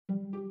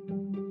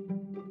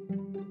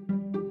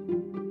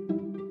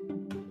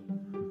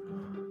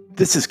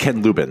This is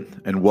Ken Lubin,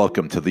 and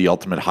welcome to the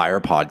Ultimate Hire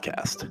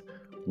podcast.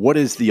 What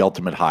is the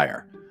ultimate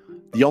hire?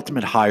 The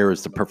ultimate hire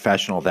is the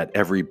professional that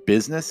every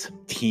business,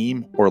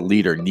 team, or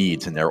leader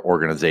needs in their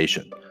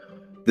organization.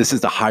 This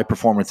is the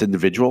high-performance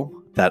individual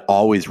that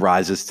always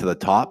rises to the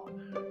top,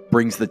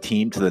 brings the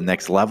team to the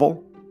next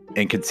level,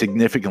 and can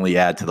significantly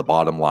add to the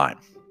bottom line.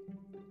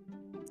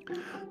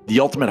 The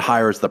ultimate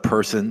hire is the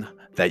person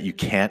that you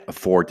can't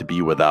afford to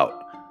be without.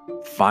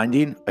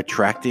 Finding,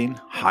 attracting,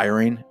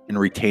 hiring, and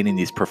retaining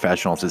these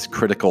professionals is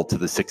critical to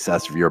the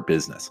success of your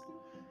business.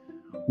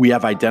 We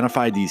have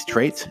identified these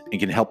traits and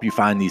can help you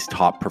find these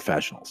top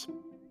professionals.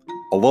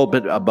 A little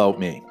bit about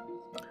me.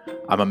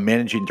 I'm a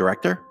managing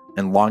director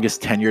and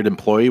longest tenured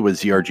employee with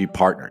ZRG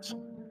Partners.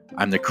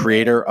 I'm the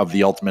creator of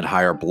the Ultimate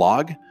Hire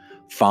blog,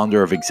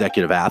 founder of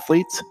Executive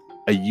Athletes,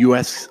 a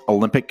U.S.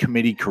 Olympic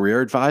Committee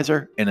career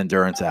advisor, and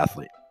endurance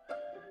athlete,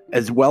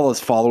 as well as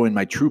following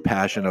my true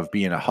passion of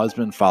being a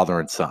husband, father,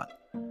 and son.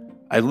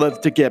 I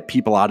love to get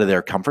people out of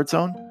their comfort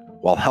zone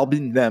while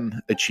helping them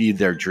achieve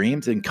their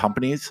dreams and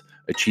companies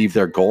achieve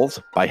their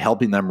goals by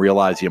helping them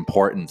realize the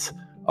importance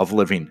of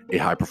living a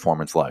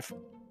high-performance life.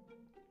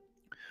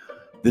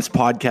 This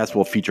podcast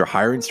will feature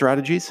hiring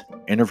strategies,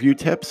 interview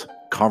tips,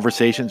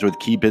 conversations with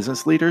key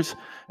business leaders,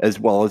 as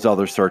well as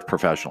other search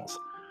professionals.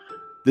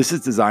 This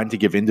is designed to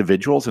give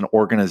individuals and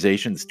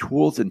organizations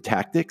tools and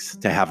tactics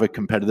to have a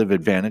competitive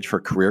advantage for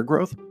career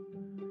growth,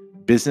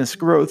 business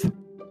growth,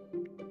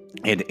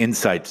 and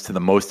insights to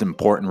the most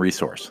important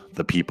resource,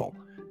 the people.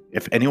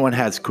 If anyone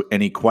has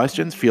any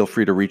questions, feel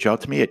free to reach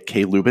out to me at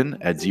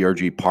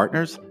klubin@ZRG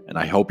Partners, and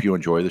I hope you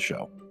enjoy the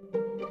show.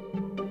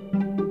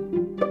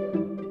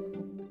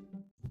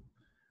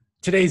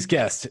 Today's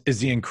guest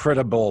is the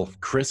incredible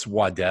Chris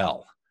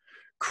Wadell.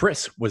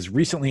 Chris was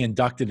recently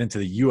inducted into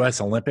the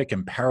U.S. Olympic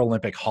and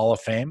Paralympic Hall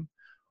of Fame,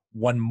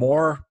 won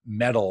more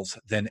medals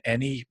than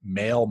any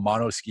male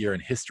monoskier in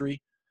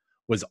history,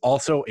 was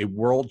also a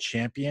world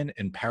champion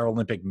and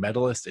Paralympic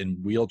medalist in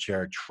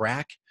wheelchair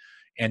track,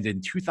 and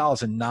in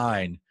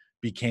 2009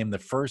 became the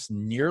first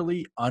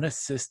nearly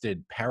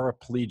unassisted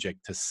paraplegic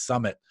to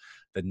summit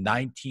the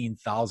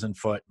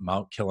 19,000-foot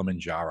Mount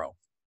Kilimanjaro.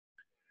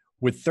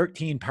 With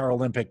 13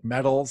 Paralympic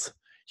medals,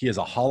 he is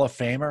a Hall of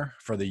Famer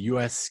for the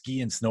U.S.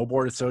 Ski and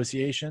Snowboard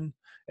Association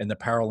and the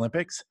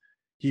Paralympics.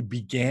 He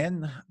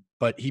began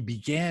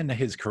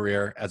his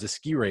career as a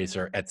ski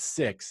racer at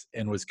 6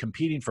 and was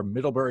competing for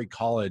Middlebury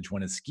College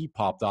when his ski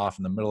popped off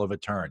in the middle of a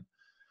turn.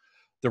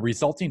 The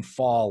resulting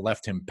fall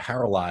left him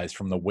paralyzed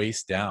from the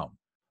waist down.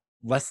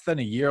 Less than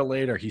a year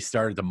later, he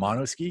started to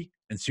monoski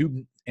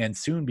and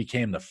soon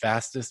became the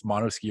fastest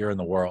monoskier in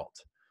the world.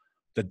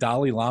 The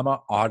Dalai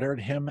Lama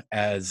honored him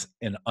as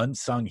an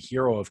unsung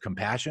hero of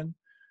compassion.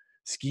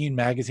 Skiing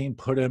Magazine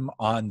put him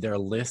on their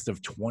list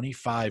of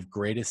 25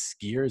 greatest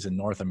skiers in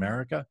North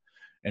America,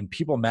 and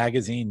People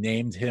Magazine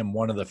named him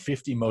one of the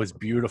 50 most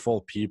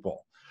beautiful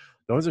people.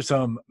 Those are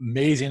some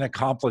amazing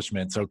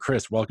accomplishments. So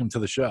Chris, welcome to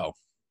the show.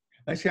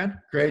 Thanks, Ken.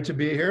 Great to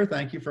be here.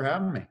 Thank you for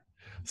having me.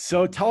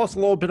 So tell us a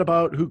little bit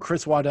about who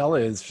Chris Wadell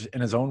is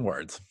in his own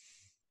words.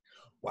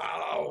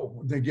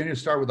 Wow. They're going to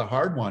start with a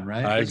hard one,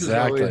 right?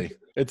 Exactly.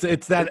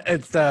 It's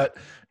that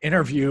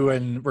interview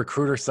and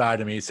recruiter side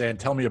of me saying,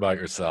 tell me about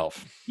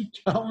yourself.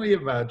 Tell me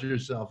about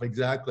yourself.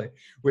 Exactly.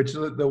 Which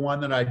the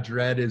one that I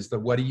dread is the,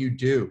 what do you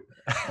do?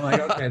 I'm like,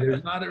 okay,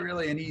 there's not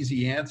really an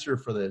easy answer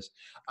for this.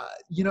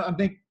 I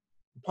think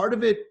part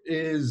of it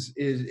is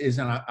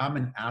I'm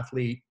an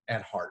athlete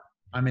at heart.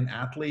 I'm an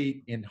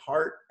athlete in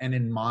heart and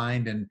in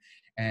mind,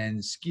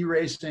 and ski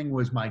racing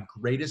was my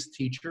greatest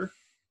teacher.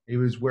 It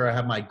was where I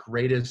had my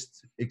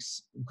greatest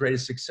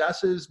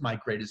successes, my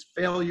greatest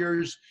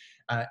failures.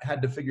 I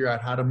had to figure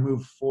out how to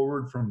move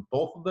forward from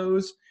both of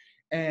those,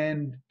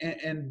 and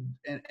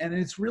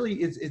it's really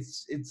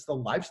it's the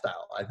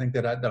lifestyle. I think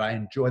that I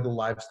enjoy the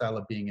lifestyle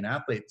of being an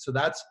athlete. So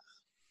that's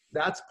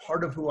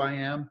part of who I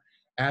am.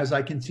 As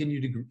I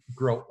continue to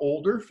grow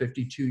older,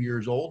 52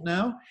 years old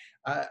now,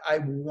 I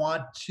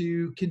want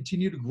to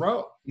continue to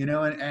grow.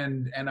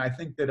 And I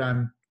think that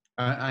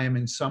I am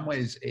in some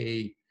ways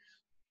a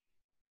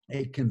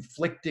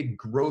conflicted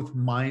growth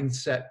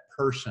mindset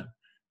person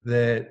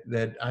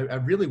that I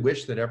really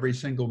wish that every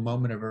single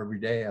moment of every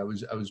day I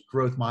was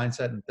growth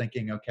mindset and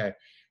thinking, okay,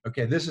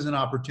 this is an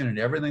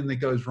opportunity. Everything that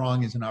goes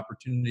wrong is an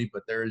opportunity,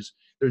 but there's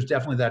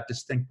definitely that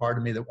distinct part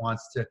of me that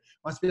wants to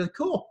be like,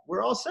 cool,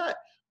 we're all set.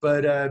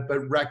 But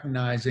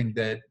recognizing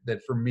that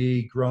for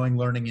me, growing,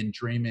 learning, and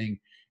dreaming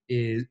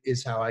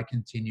is how I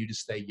continue to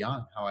stay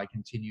young, how I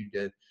continue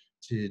to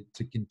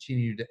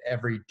continue to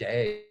every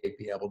day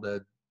be able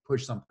to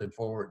push something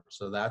forward.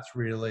 So that's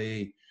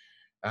really,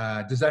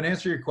 does that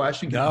answer your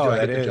question? No,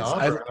 that is.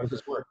 How does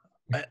this work?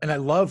 And I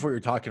love what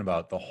you're talking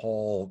about,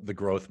 the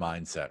growth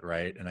mindset,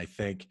 right? And I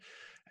think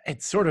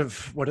it's sort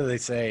of, what do they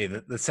say?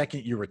 The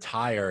second you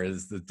retire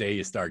is the day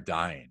you start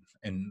dying.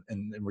 And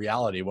in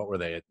reality, what were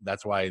they?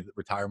 That's why the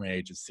retirement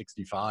age is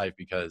 65,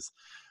 because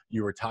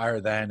you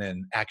retire then,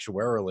 and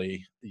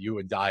actuarially you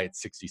would die at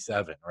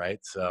 67, right?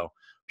 So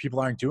people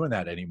aren't doing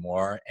that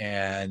anymore.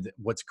 And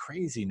what's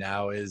crazy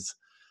now is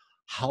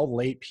how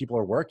late people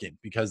are working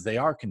because they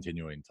are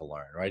continuing to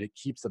learn, right? It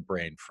keeps the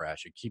brain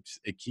fresh. It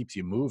keeps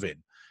you moving.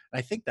 And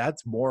I think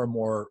that's more and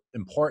more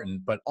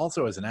important. But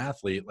also as an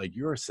athlete, like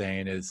you were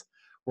saying, is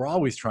we're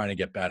always trying to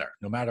get better.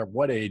 No matter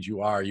what age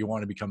you are, you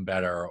want to become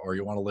better, or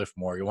you want to lift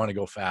more, you want to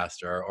go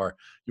faster, or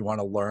you want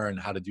to learn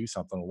how to do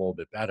something a little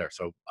bit better.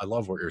 So I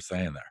love what you're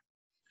saying there.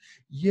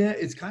 Yeah,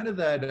 it's kind of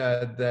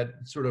that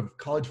sort of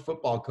college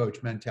football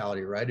coach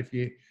mentality, right? If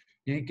you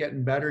ain't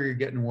getting better, you're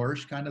getting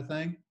worse, kind of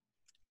thing.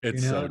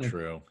 It's so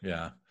true.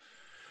 Yeah.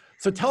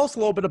 So tell us a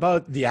little bit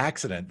about the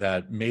accident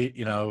that made,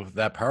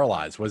 that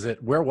paralyzed.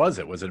 Where was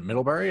it? Was it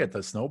Middlebury at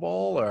the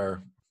Snowball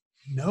or?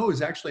 No, it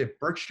was actually at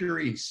Berkshire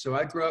East. So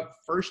I grew up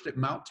first at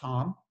Mount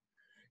Tom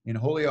in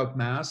Holyoke,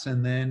 Mass,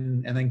 and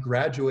then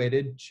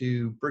graduated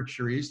to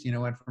Berkshire East.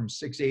 Went from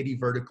 680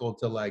 vertical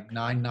to like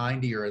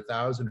 990 or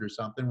 1,000 or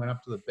something. Went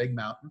up to the big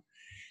mountain,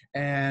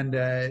 and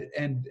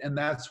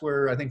that's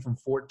where I think from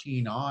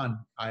 14 on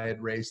I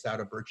had raced out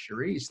of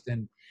Berkshire East,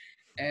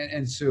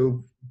 and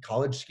so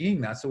college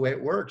skiing, that's the way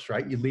it works,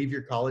 right? You leave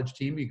your college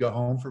team, you go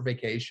home for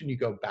vacation, you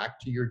go back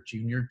to your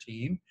junior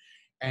team,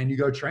 and you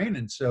go train.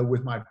 And so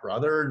with my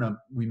brother, and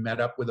we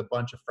met up with a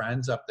bunch of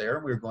friends up there,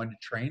 and we were going to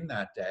train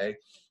that day.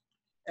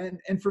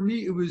 And for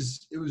me, it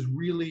was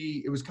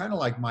kind of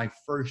like my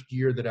first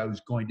year that I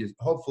was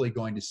hopefully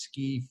going to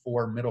ski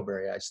for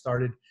Middlebury. I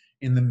started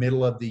in the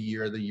middle of the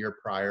year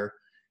prior,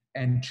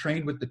 and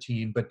trained with the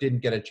team, but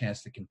didn't get a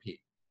chance to compete.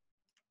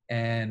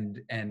 And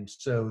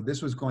so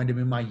this was going to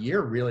be my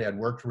year, really. I'd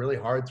worked really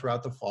hard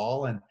throughout the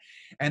fall,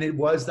 and it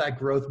was that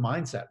growth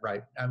mindset,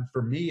 right? And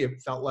for me,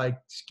 it felt like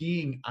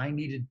skiing, I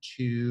needed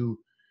to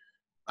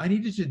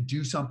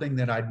do something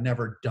that I'd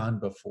never done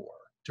before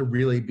to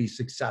really be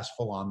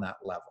successful on that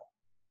level.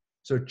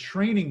 So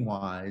training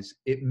wise,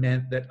 it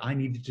meant that I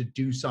needed to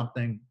do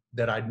something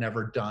that I'd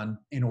never done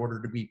in order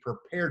to be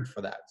prepared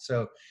for that.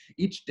 So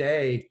each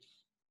day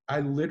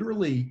I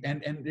literally,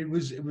 and it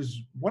was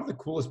one of the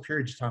coolest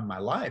periods of time in my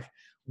life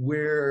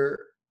where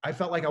I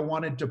felt like I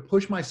wanted to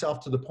push myself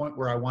to the point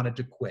where I wanted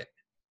to quit.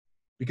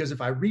 Because if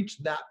I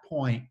reached that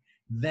point,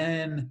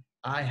 then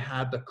I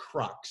had the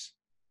crux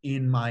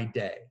in my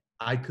day.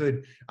 I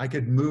could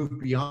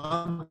move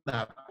beyond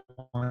that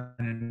point,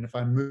 and if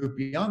I moved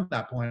beyond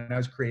that point, I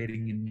was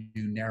creating a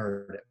new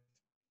narrative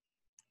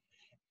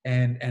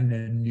and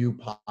a new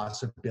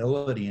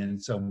possibility. And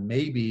so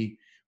maybe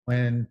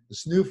when the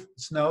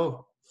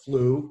snow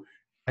flew,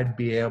 I'd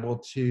be able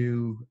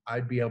to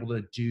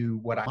do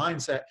what I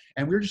mindset.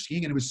 And we were just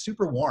skiing, and it was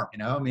super warm.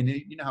 I mean,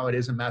 you know how it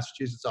is in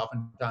Massachusetts.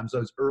 Oftentimes,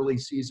 those early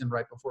season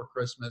right before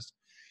Christmas,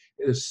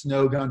 the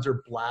snow guns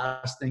are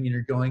blasting, and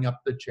you're going up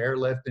the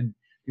chairlift, and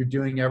you're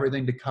doing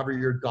everything to cover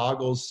your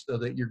goggles so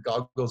that your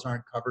goggles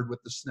aren't covered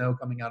with the snow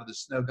coming out of the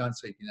snow gun,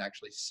 so you can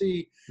actually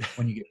see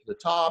when you get to the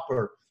top.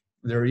 Or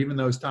there are even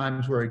those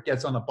times where it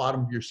gets on the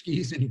bottom of your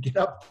skis and you get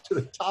up to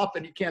the top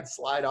and you can't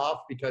slide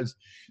off because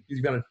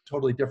you've got a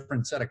totally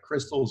different set of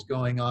crystals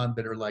going on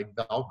that are like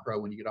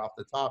Velcro when you get off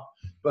the top.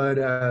 But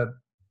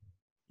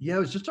yeah, it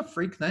was just a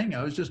freak thing.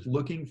 I was just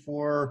looking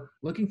for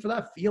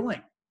that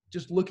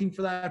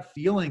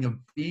feeling, of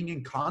being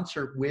in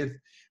concert with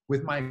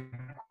my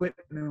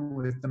equipment,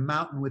 with the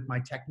mountain, with my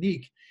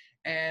technique.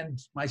 And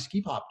my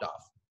ski popped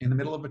off in the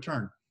middle of a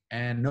turn,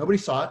 and nobody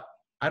saw it.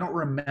 I don't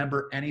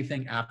remember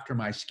anything after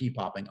my ski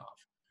popping off.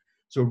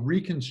 So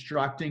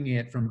reconstructing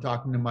it from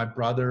talking to my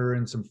brother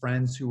and some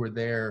friends who were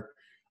there,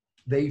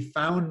 they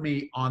found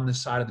me on the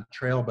side of the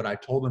trail, but I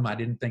told them I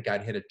didn't think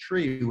I'd hit a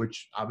tree,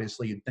 which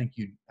obviously you'd think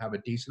you'd have a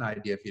decent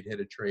idea if you'd hit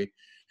a tree.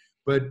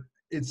 But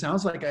it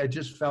sounds like I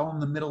just fell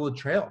in the middle of the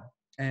trail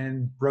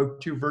and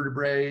broke 2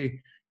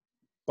 vertebrae,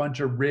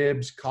 bunch of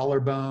ribs,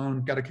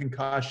 collarbone, got a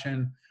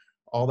concussion,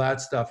 all that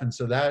stuff. And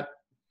so that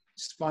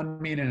spun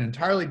me in an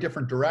entirely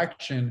different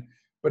direction.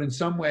 But in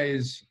some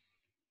ways,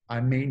 I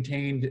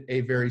maintained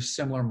a very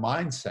similar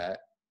mindset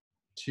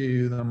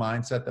to the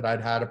mindset that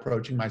I'd had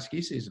approaching my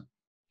ski season.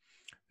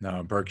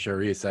 No,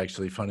 Berkshire East,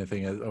 actually, funny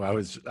thing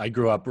is, I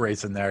grew up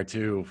racing there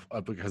too,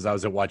 because I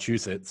was at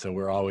Wachusett. So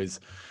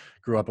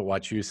grew up at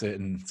Wachusett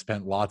and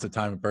spent lots of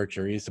time at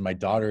Berkshire East. And my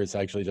daughter's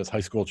actually just high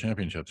school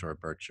championships were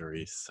at Berkshire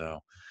East. So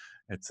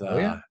it's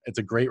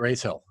a great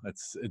race hill.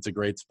 It's a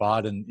great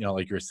spot. And,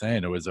 like you were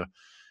saying, it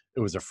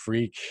was a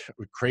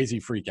crazy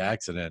freak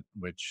accident,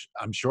 which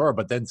I'm sure,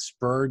 but then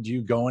spurred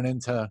you going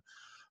into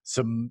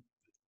some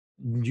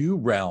new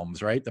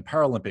realms, right? The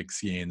Paralympic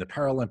skiing, the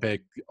Paralympic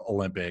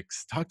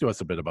Olympics. Talk to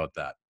us a bit about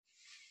that.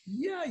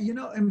 Yeah,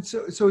 and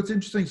so it's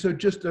interesting. So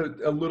just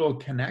a little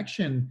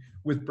connection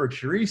with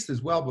Berkshire East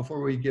as well,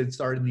 before we get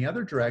started in the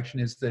other direction,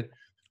 is that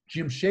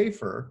Jim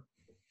Schaefer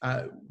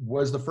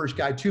was the first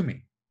guy to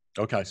me.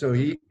 Okay. So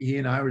he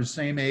and I were the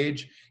same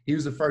age. He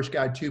was the first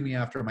guy to me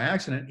after my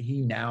accident.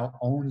 He now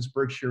owns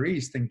Berkshire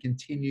East and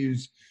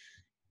continues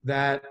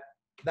that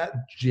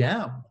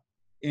gem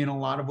in a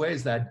lot of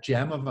ways, that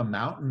gem of a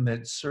mountain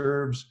that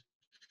serves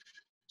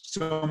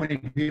so many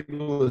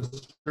people,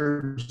 that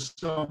serves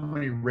so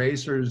many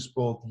racers,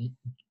 both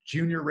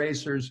junior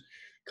racers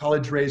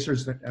college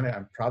racers, I mean,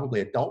 probably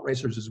adult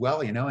racers as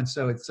well, you know. And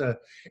so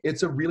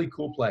it's a really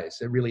cool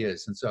place. It really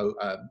is. And so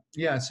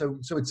yeah, so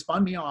it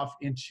spun me off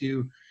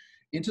into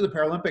the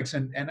Paralympics.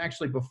 And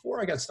actually,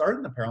 before I got started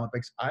in the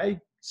Paralympics, I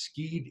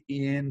skied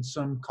in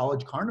some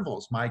college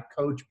carnivals. My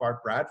coach,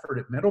 Bart Bradford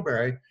at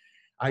Middlebury,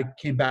 I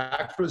came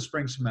back for the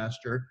spring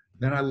semester.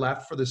 Then I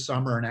left for the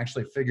summer and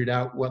actually figured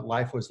out what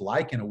life was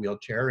like in a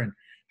wheelchair and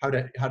how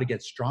to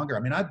get stronger. I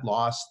mean, I'd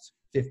lost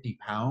 50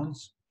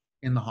 pounds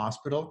in the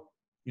hospital,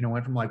 you know,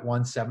 went from like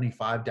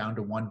 175 down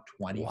to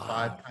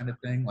 125 kind of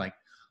thing, like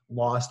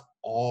lost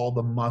all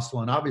the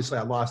muscle. And obviously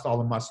I lost all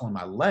the muscle in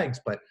my legs,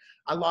 but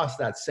I lost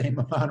that same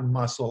amount of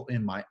muscle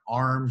in my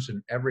arms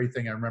and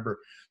everything. I remember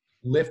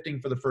lifting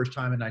for the first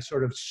time and I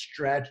sort of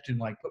stretched and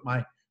like put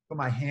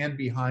my hand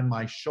behind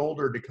my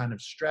shoulder to kind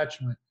of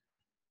stretch. And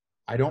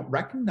I don't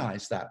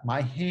recognize that.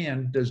 My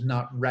hand does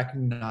not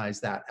recognize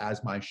that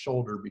as my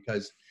shoulder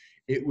because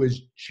it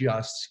was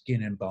just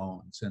skin and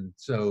bones. And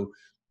so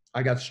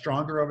I got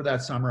stronger over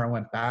that summer. I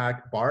went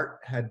back. Bart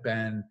had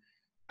been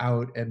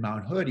out at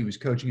Mount Hood. He was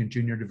coaching a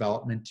junior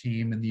development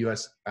team, and the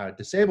U.S.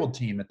 Disabled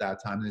team at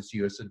that time, this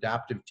U.S.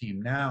 adaptive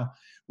team now,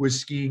 was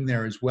skiing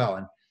there as well.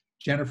 And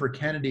Jennifer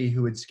Kennedy,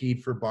 who had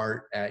skied for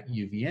Bart at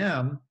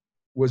UVM,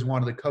 was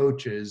one of the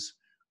coaches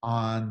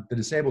on the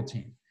disabled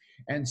team.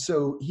 And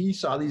so he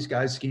saw these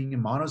guys skiing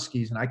in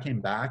monoskis, and I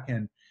came back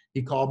and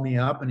he called me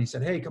up and he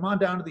said, "Hey, come on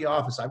down to the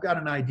office. I've got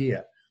an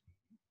idea."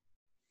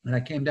 And I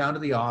came down to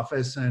the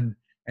office and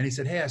he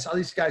said, "Hey, I saw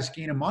these guys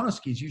skiing in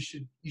monoskis.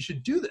 You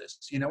should do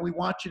this. You know, we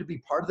want you to be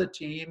part of the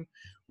team.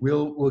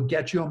 We'll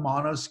get you a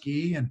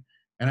monoski."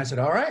 And I said,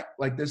 "All right,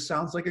 like this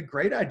sounds like a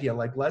great idea.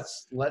 Like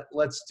let's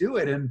do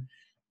it."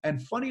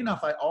 And funny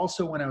enough, I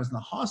also, when I was in the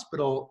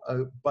hospital,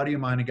 a buddy of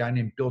mine, a guy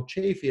named Bill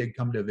Chafee, had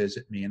come to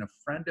visit me, and a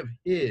friend of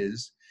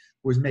his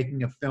was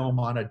making a film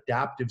on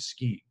adaptive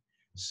skiing.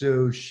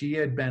 So she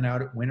had been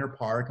out at Winter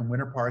Park, and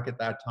Winter Park at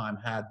that time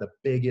had the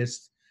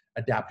biggest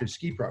adaptive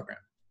ski program.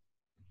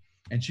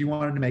 And she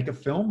wanted to make a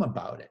film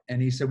about it.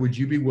 And he said, "Would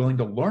you be willing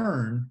to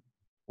learn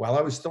while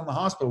I was still in the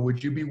hospital?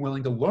 Would you be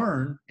willing to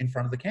learn in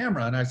front of the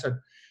camera?" And I said,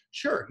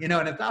 "Sure." You know,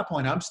 and at that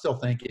point I'm still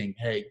thinking,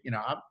 hey, you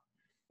know,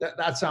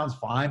 that sounds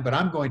fine, but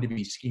I'm going to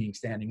be skiing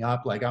standing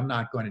up. Like I'm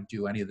not going to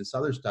do any of this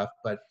other stuff.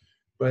 But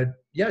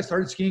yeah, I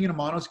started skiing in a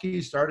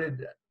monoski,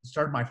 started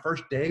my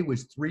first day,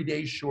 was 3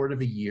 days short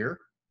of a year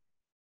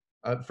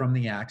from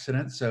the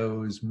accident. So it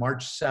was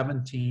March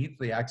 17th.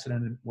 The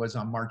accident was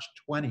on March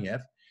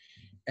 20th.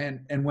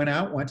 And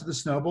went to the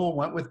Snow Bowl,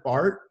 went with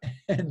Bart,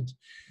 and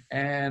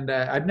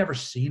I'd never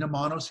seen a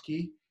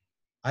monoski.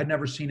 I'd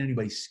never seen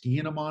anybody ski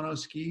in a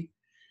monoski.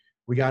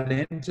 We got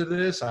into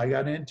this. I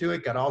got into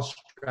it, got all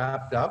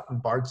strapped up,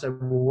 and Bart said,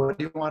 "Well, what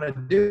do you want to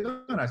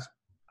do?" And I said,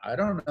 "I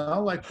don't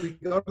know. Like we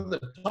go to the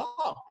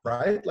top,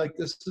 right? Like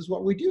this is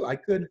what we do." I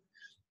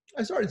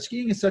started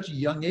skiing at such a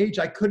young age.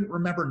 I couldn't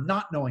remember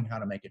not knowing how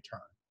to make a turn.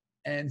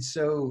 And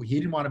so he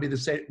didn't want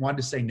to wanted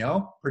to say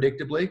no,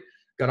 predictably.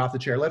 Got off the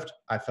chairlift.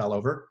 I fell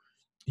over.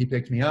 He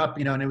picked me up,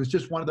 you know, and it was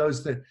just one of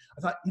those that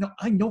I thought, you know,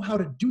 I know how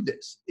to do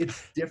this.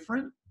 It's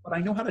different, but I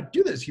know how to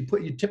do this. You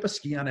tip a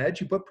ski on edge,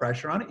 you put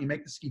pressure on it, you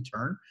make the ski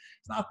turn.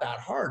 It's not that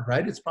hard,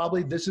 right? It's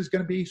probably, this is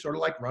going to be sort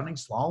of like running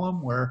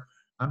slalom where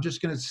I'm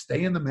just going to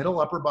stay in the middle,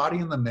 upper body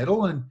in the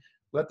middle, and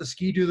let the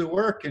ski do the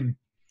work. And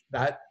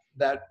that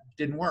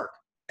didn't work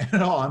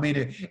at all. I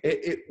mean,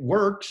 it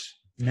works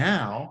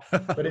now,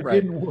 but it Right.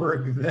 didn't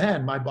work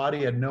then. My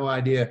body had no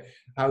idea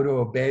how to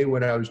obey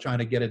what I was trying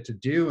to get it to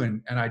do.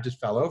 And I just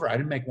fell over. I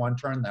didn't make one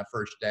turn that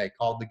first day.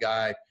 Called the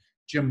guy,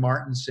 Jim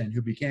Martinson,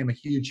 who became a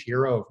huge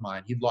hero of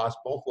mine. He'd lost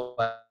both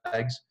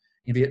legs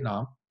in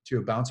Vietnam to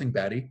a bouncing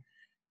Betty.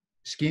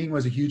 Skiing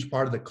was a huge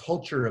part of the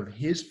culture of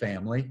his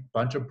family.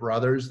 Bunch of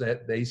brothers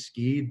that they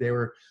skied. They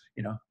were,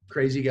 you know,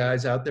 crazy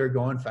guys out there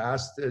going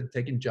fast,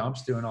 taking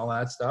jumps, doing all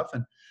that stuff,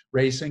 and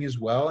racing as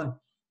well.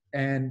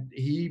 And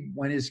he,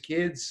 when his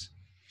kids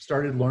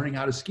started learning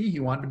how to ski, he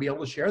wanted to be able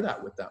to share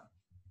that with them.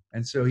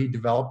 And so he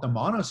developed a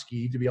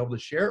monoski to be able to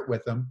share it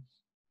with them,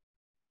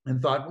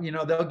 and thought, you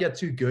know, they'll get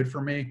too good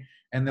for me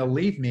and they'll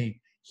leave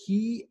me.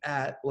 He,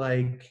 at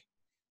like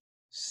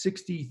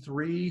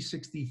 63,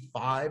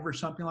 65 or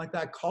something like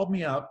that, called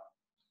me up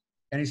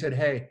and he said,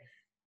 "Hey,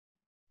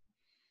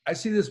 I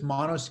see this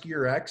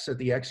monoskier X at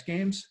the X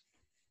Games.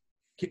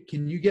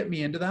 Can you get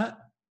me into that?"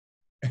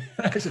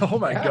 I said, "Oh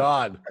my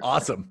God.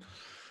 Awesome."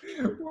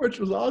 Which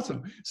was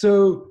awesome.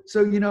 So,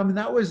 you know, I mean,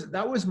 that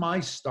was my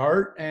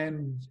start.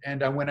 And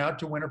I went out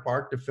to Winter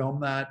Park to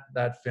film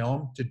that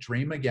film, To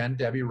Dream Again.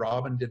 Debbie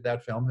Robin did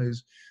that film,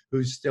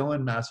 who's still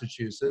in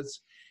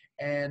Massachusetts.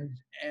 And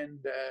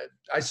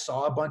I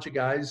saw a bunch of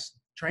guys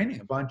training,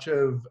 a bunch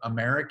of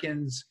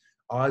Americans,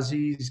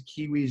 Aussies,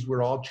 Kiwis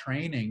were all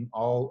training,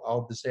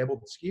 all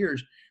disabled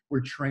skiers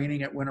were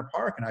training at Winter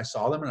Park. And I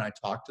saw them and I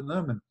talked to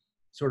them and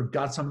sort of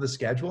got some of the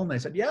schedule. And they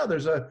said, "Yeah,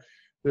 there's a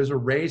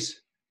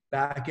race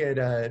back at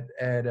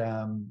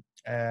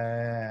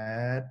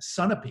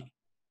Sunapee."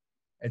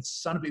 At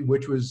Sunapee,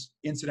 which was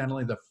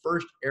incidentally the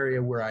first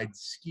area where I'd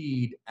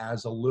skied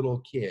as a little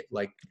kid,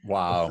 like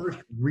Wow. the first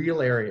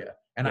real area.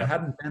 And I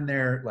hadn't been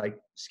there, like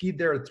skied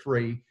there at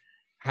 3,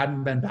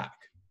 hadn't been back.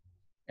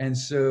 And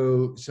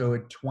so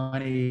at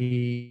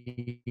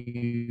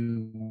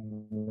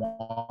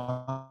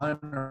 21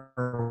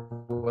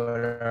 or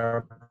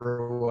whatever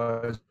it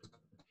was,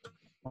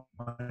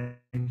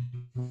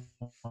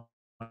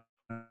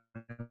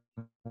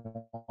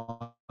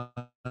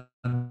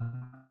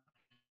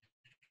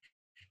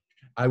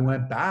 I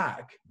went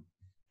back,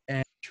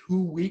 and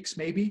 2 weeks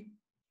maybe,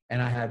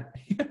 and I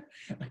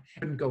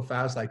couldn't go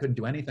fast. I couldn't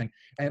do anything.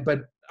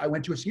 But I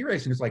went to a ski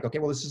race, and it's like, okay,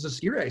 well, this is a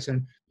ski race,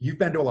 and you've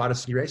been to a lot of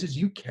ski races.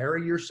 You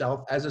carry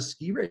yourself as a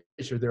ski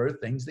racer. There are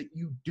things that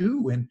you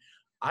do, and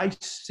I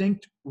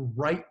synced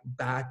right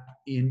back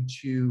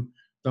into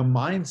the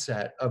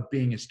mindset of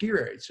being a ski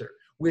racer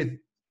with,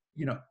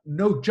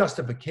 no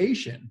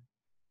justification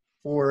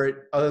for it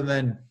other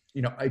than,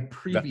 a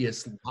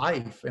previous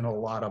life in a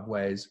lot of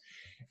ways.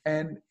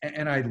 And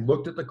I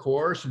looked at the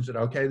course and said,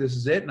 okay, this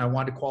is it. And I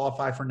wanted to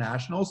qualify for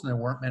nationals, and there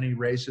weren't many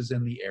races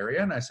in the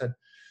area. And I said,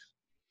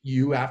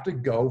 you have to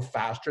go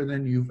faster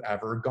than you've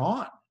ever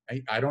gone.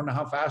 I don't know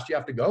how fast you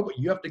have to go, but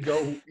you have to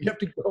go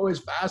as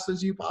fast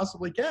as you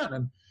possibly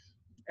can.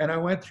 And I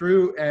went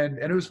through, and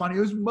it was funny.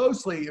 It was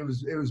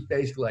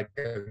basically like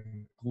a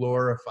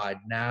glorified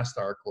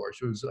NASCAR course.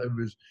 It was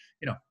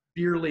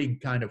beer league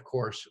kind of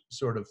course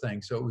sort of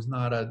thing. So it was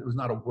not a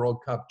World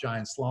Cup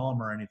giant slalom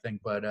or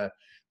anything, but I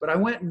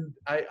went and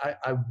I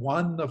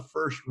won the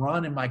first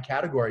run in my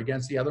category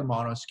against the other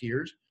mono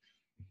skiers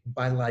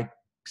by like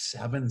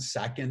 7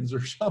 seconds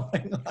or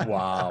something like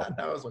wow. that.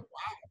 And I was like,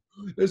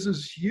 wow, this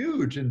is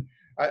huge. And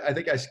I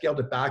think I scaled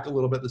it back a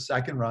little bit. The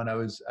second run,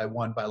 I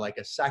won by like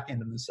a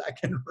second in the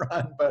second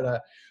run.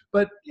 But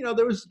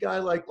there was a guy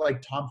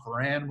like Tom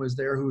Ferran was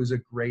there, who was a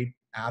great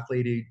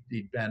athlete.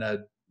 He'd been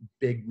a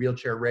big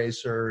wheelchair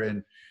racer,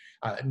 and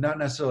not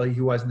necessarily,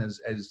 he wasn't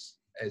as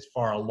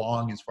far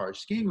along as far as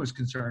skiing was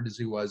concerned as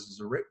he was as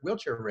a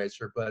wheelchair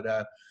racer. But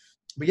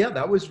yeah,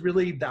 that was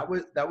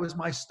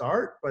my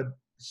start. But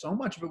so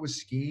much of it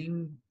was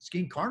skiing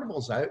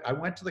carnivals. I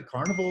went to the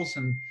carnivals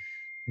and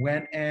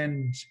went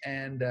and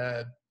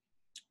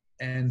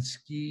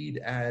skied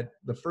at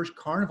the first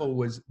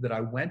carnival that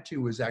I went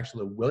to was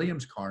actually the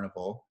Williams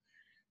Carnival,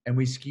 and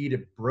we skied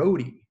at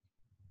Brody,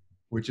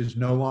 which is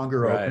no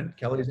longer open,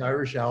 Kelly's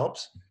Irish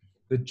Alps.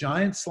 The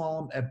giant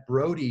slalom at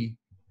Brody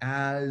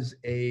so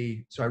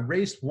I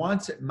raced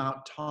once at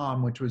Mount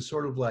Tom, which was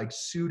sort of like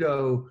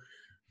pseudo,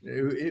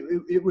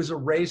 it was a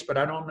race, but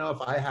I don't know if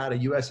I had a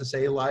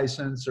USSA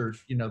license or,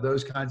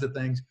 those kinds of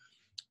things.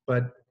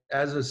 But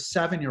as a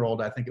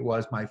 7-year-old, I think it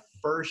was, my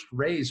first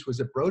race was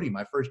at Brody.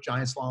 My first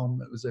giant slalom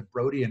was at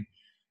Brody. And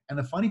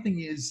the funny thing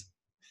is,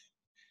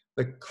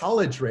 the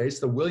college race,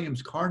 the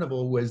Williams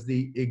Carnival, was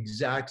the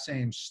exact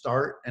same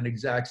start and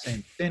exact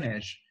same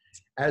finish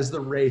as the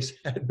race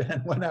had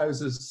been when I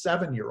was a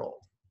 7-year-old.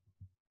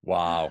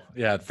 Wow.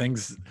 Yeah.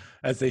 Things,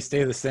 as they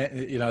stay the same,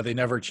 they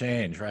never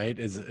change, right?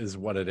 Is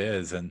what it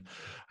is. And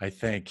I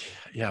think,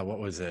 what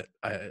was it?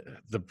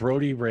 The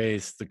Brody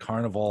race, the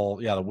Carnival,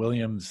 the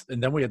Williams,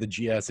 and then we had the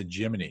GS at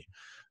Jiminy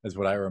is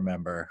what I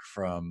remember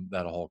from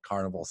that whole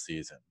Carnival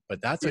season.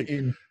 But that's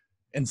Sunapee.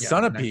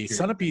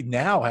 Sunapee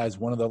now has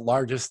one of the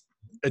largest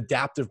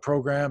adaptive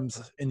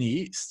programs in the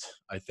East.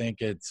 I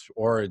think it's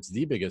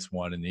the biggest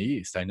one in the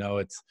East. I know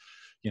it's,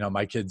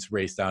 my kids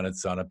race down at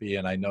Sunapee,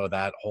 and I know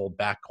that whole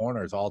back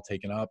corner is all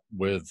taken up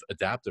with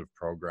adaptive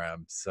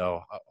programs.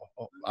 So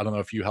I don't know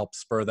if you helped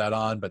spur that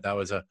on, but that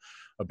was a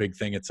big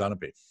thing at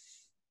Sunapee.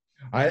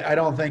 I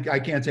don't think, I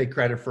can't take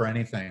credit for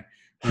anything,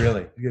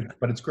 really,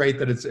 but it's great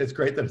that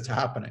it's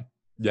happening.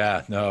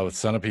 Yeah, no,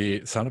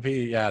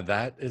 Sunapee, yeah,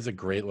 that is a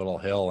great little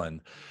hill.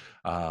 And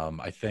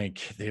I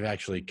think they've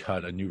actually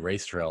cut a new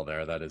race trail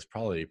there that is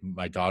probably,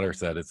 my daughter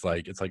said it's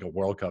like a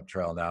World Cup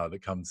trail now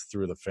that comes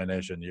through the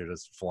finish and you're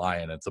just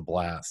flying. It's a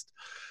blast.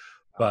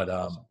 But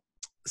awesome.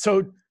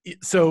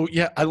 So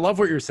yeah, I love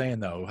what you're saying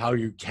though, how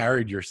you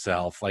carried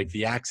yourself. Like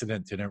the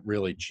accident didn't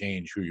really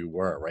change who you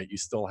were, right? You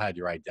still had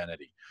your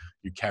identity.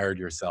 You carried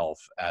yourself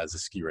as a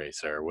ski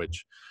racer,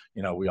 which,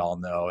 we all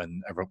know,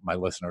 and my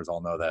listeners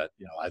all know that,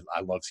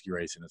 I love ski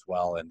racing as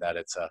well. And that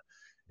it's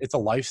a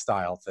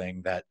lifestyle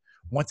thing that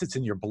once it's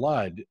in your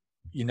blood,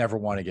 you never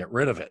want to get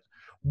rid of it.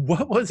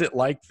 What was it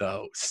like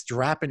though,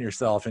 strapping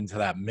yourself into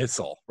that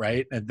missile,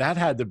 right? And that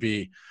had to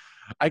be,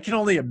 I can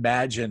only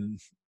imagine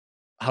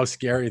how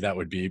scary that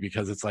would be,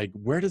 because it's like,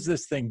 where does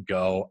this thing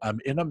go? I'm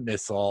in a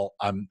missile.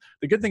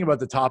 The good thing about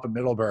the top of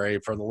Middlebury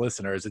for the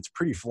listeners, it's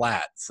pretty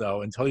flat.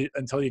 So until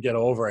you get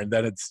over, and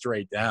then it's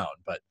straight down,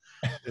 but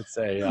it's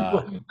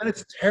then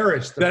it's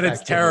terraced. Then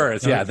it's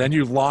terraced. Yeah. Then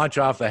you launch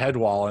off the head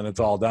wall and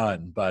it's all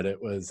done. But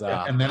it was,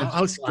 and then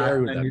how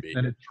scary would that be?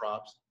 Then it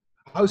drops.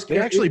 How scary?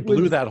 They actually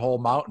blew that whole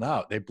mountain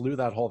out. They blew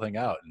that whole thing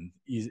out and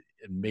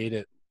made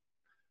it,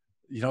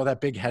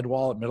 that big head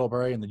wall at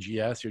Middlebury and the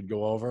GS you'd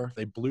go over,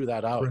 they blew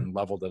that out and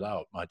leveled it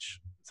out much.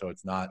 So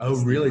it's not.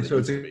 Oh, really? So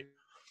it's a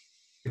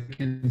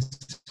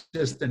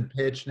consistent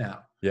pitch now.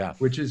 Yeah.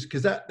 Which is,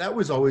 because that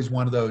was always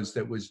one of those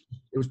it was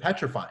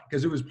petrifying,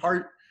 because it was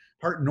part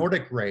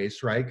Nordic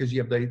race, right? Because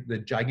you have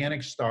the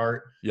gigantic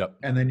start, Yep.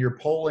 and then you're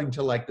polling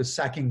to like the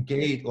second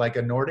gate, like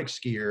a Nordic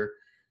skier,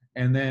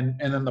 and then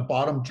the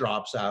bottom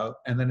drops out,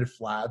 and then it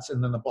flats,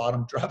 and then the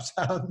bottom drops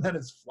out, and then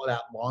it's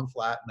flat, long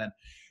flat, and then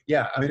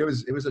yeah, I mean it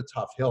was a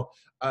tough hill.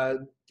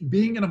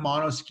 Being in a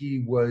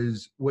monoski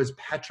was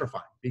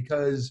petrifying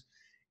because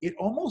it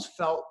almost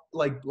felt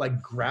like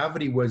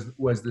gravity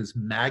was this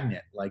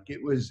magnet, like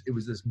it was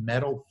this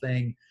metal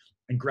thing,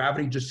 and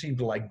gravity just seemed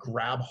to like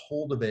grab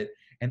hold of it.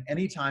 And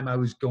anytime I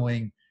was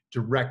going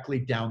directly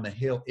down the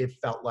hill, it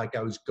felt like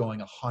I was going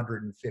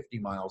 150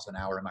 miles an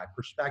hour. And my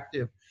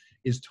perspective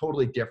is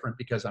totally different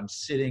because I'm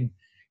sitting,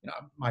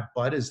 my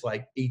butt is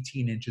like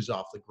 18 inches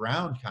off the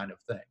ground kind of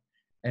thing.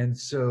 And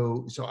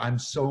so I'm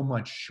so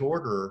much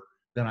shorter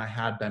than I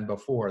had been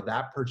before.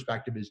 That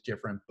perspective is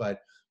different, but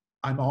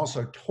I'm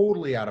also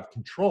totally out of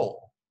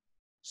control.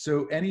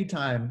 So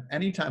anytime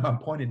I'm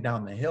pointed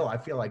down the hill, I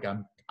feel like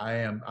I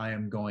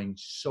am going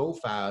so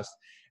fast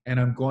and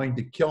I'm going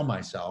to kill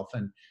myself.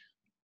 And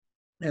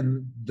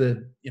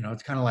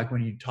it's kind of like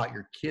when you taught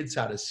your kids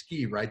how to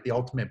ski, right? The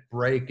ultimate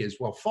break is,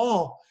 well,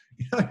 fall,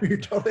 you're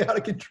totally out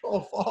of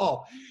control,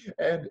 fall.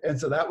 And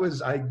so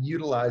I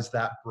utilized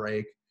that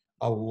break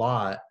a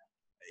lot.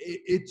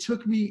 It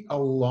took me a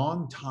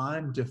long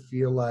time to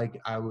feel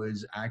like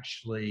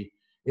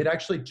it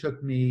actually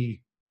took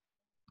me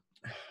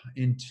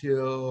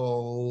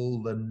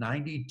until the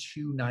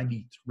 92,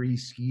 93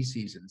 ski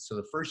season. So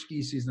the first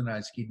ski season that I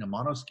skied in a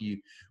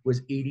monoski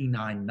was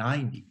 89,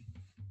 90.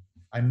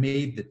 I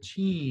made the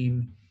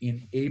team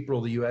in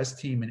April, the US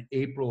team in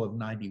April of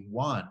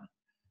 91,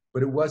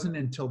 but it wasn't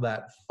until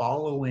that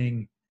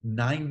following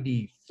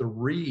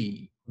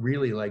 93,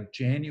 really like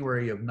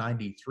January of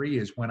 93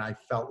 is when I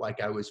felt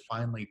like I was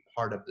finally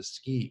part of the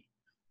ski.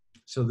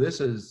 So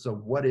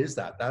what is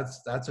that?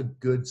 That's a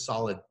good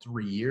solid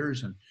 3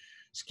 years, and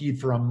skied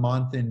for a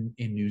month in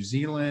New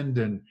Zealand,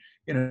 and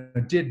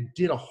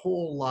did a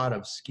whole lot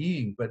of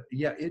skiing. But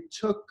yeah, it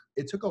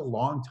took a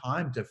long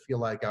time to feel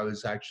like I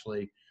was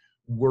actually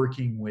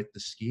working with the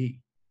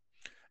ski.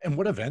 And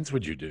what events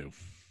would you do?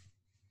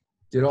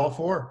 Did all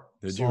four.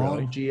 Did you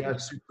really?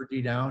 GS, Super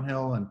G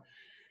downhill, and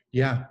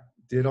yeah,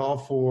 did all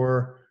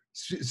four.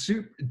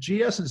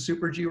 GS and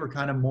Super G were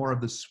kind of more of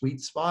the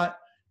sweet spot.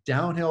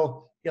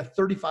 Downhill, you have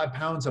 35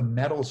 pounds of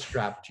metal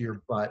strapped to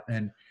your butt,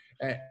 and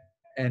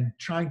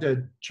trying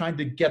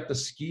to get the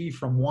ski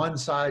from one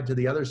side to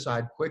the other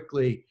side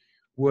quickly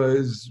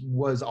was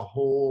a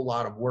whole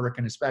lot of work.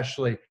 And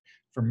especially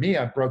for me,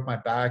 I broke my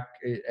back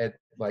at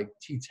like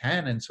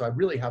T10, and so I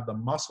really have the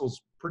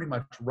muscles pretty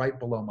much right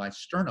below my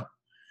sternum.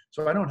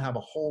 So I don't have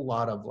a whole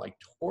lot of like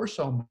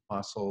torso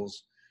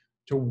muscles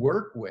to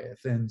work with.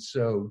 And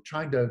so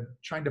trying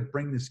to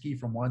bring the ski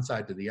from one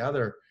side to the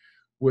other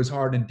was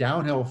hard. And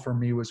downhill for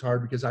me was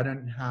hard because I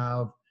didn't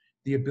have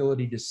the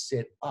ability to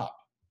sit up.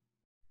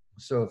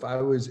 So if I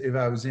was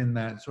in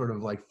that sort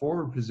of like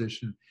forward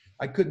position,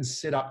 I couldn't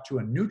sit up to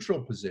a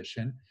neutral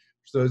position.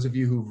 For those of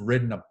you who've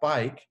ridden a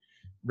bike,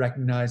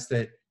 recognize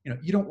that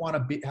you don't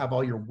want to have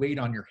all your weight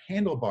on your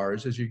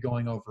handlebars as you're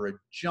going over a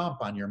jump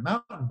on your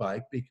mountain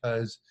bike,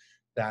 because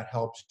that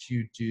helps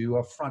you do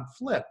a front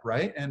flip,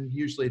 right? And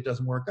usually it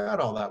doesn't work out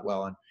all that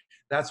well. And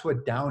that's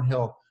what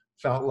downhill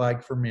felt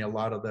like for me. A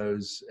lot of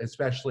those,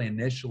 especially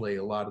initially,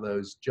 a lot of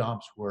those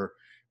jumps were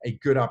a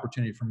good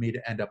opportunity for me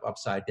to end up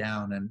upside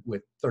down and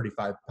with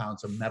 35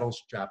 pounds of metal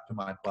strapped to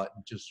my butt,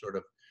 and just sort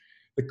of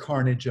the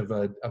carnage of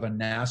a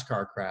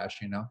NASCAR crash,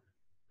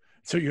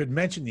 So you had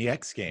mentioned the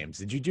X Games.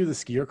 Did you do the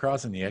skier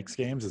cross in the X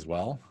Games as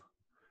well?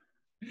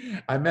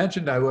 I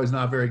mentioned I was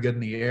not very good in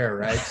the air,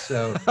 right?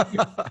 So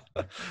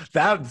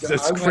that's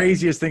the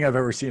craziest thing I've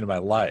ever seen in my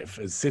life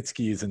is sit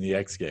skis in the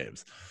X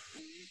Games.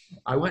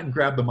 I went and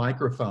grabbed the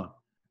microphone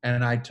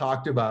and I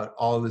talked about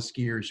all of the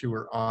skiers who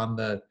were on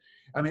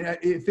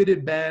if it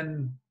had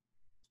been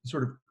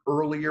sort of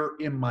earlier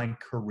in my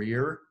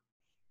career,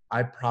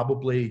 I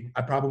probably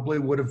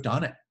would have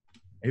done it.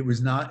 It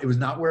was not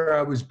where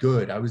I was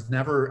good. I was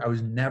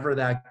never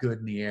that good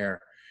in the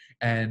air.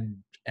 And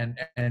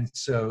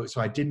so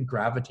I didn't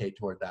gravitate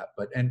toward that.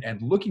 But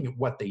and looking at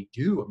what they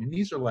do,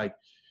 these are like,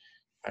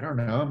 I don't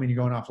know, you're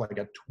going off like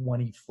a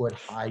 20-foot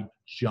high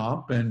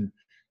jump and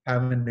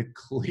having to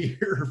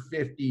clear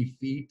 50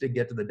 feet to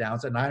get to the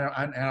downside.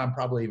 And I'm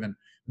probably even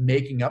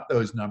making up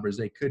those numbers.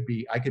 I could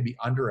be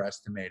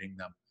underestimating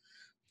them.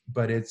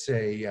 But it's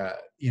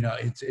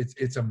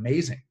it's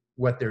amazing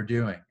what they're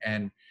doing.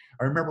 And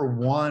I remember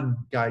one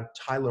guy,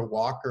 Tyler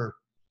Walker,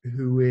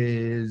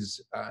 who's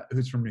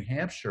from New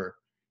Hampshire.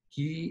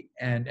 He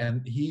and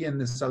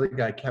this other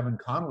guy, Kevin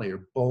Connolly,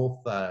 are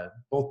both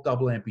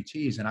double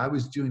amputees. And I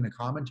was doing the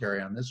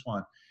commentary on this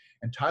one.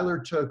 And Tyler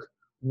took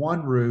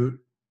one route.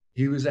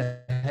 He was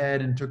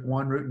ahead and took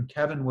one route, and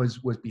Kevin was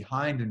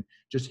behind and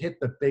just hit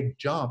the big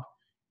jump.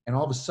 And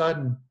all of a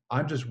sudden,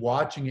 I'm just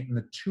watching it, and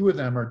the two of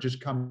them are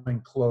just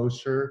coming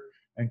closer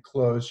and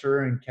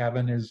closer, and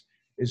Kevin is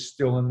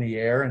still in the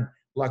air. And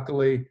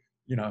luckily,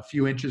 a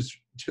few inches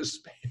to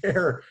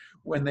spare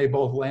when they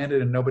both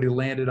landed, and nobody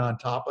landed on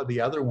top of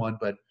the other one.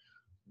 But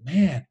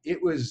man,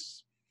 it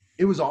was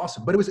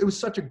awesome. But it was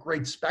such a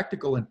great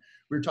spectacle. And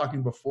we were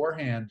talking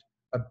beforehand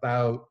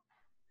about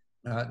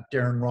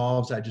Darren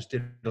Rolfs. I just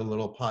did a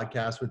little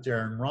podcast with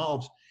Darren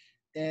Rolfs,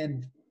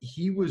 and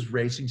he was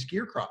racing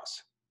skier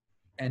cross.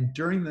 And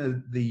during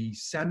the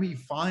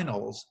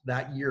semifinals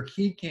that year,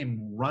 he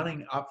came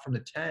running up from the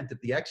tent at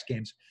the X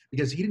Games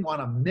because he didn't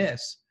want to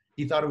miss.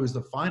 He thought it was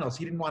the finals.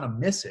 He didn't want to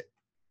miss it.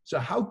 So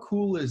how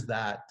cool is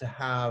that to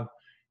have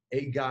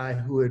a guy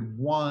who had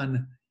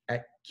won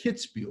at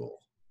Kitzbühel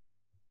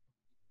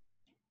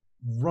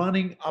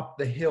running up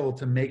the hill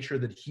to make sure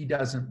that he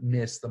doesn't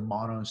miss the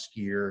mono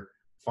skier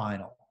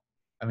final?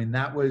 I mean,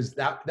 that was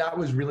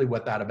really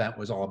what that event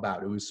was all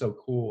about. It was so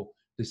cool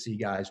to see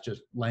guys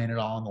just laying it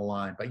all on the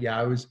line. But yeah,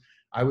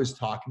 I was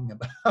talking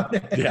about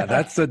it. Yeah,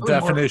 that's the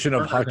definition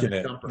of hucking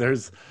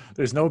it.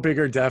 There's no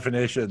bigger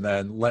definition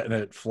than letting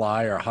it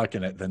fly or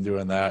hucking it than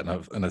doing that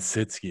in a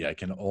sit ski. I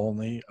can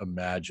only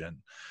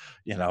imagine.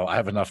 You know, I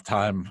have enough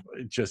time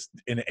just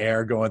in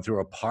air going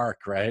through a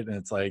park, right? And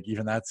it's like,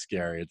 even that's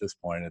scary at this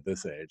point, at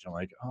this age. I'm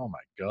like, oh my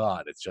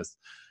God,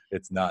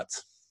 it's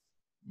nuts.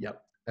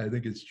 Yep, I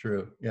think it's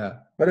true. Yeah,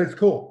 but it's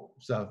cool.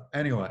 So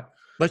anyway.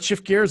 Let's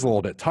shift gears a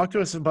little bit. Talk to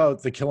us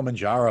about the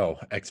Kilimanjaro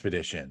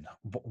expedition.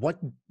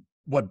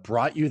 What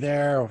brought you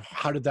there?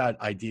 How did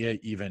that idea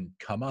even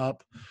come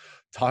up?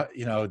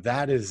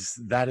 That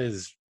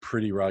is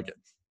pretty rugged.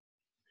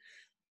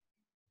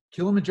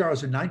 Kilimanjaro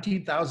is a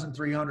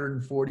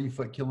 19,340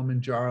 foot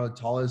Kilimanjaro,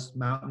 tallest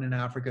mountain in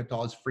Africa,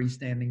 tallest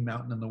freestanding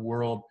mountain in the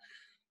world.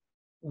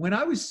 When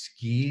I was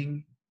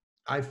skiing,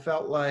 I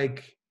felt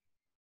like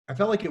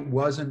it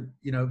wasn't,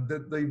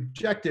 the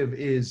objective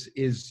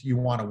is you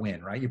want to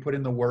win, right? You put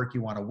in the work,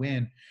 you want to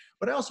win.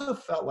 But I also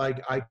felt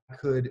like I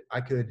could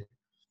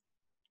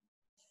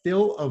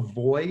fill a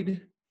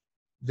void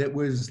that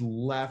was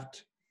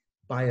left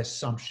by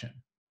assumption.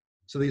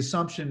 So the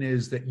assumption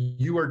is that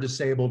you are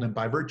disabled, and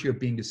by virtue of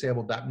being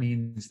disabled, that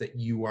means that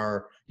you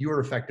are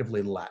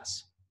effectively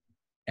less.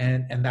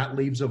 And that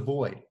leaves a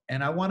void.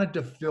 And I wanted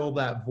to fill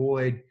that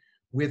void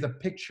with a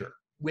picture,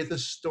 with a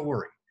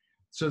story,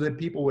 so that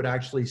people would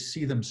actually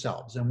see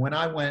themselves. And when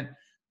I went,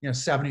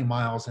 70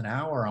 miles an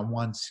hour on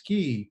one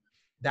ski,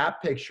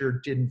 that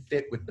picture didn't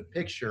fit with the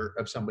picture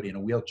of somebody in a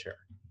wheelchair.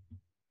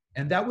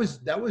 And that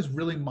was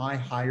really my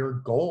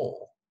higher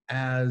goal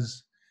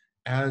as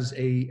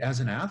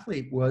an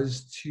athlete,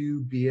 was to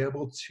be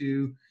able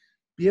to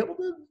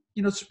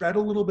spread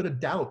a little bit of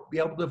doubt, be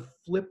able to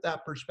flip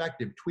that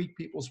perspective, tweak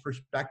people's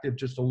perspective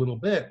just a little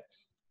bit.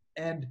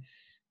 And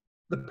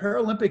the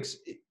Paralympics,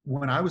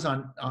 when I was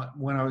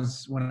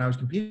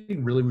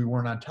competing, really, we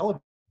weren't on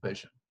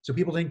television, so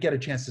people didn't get a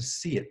chance to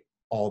see it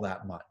all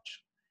that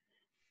much.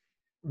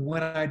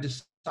 When I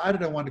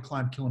decided I wanted to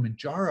climb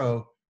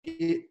Kilimanjaro,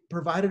 it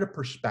provided a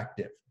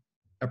perspective,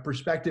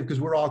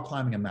 because we're all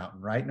climbing a mountain,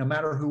 right? No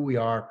matter who we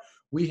are,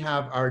 we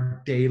have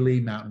our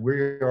daily mountain. We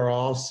are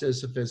all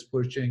Sisyphus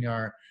pushing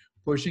our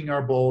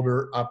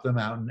boulder up the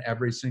mountain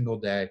every single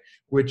day,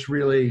 which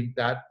really,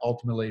 that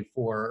ultimately,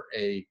 for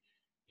a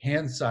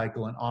hand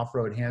cycle, an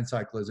off-road hand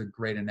cycle, is a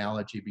great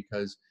analogy,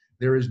 because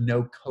there is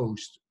no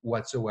coast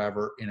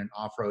whatsoever in an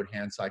off-road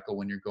hand cycle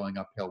when you're going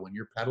uphill. When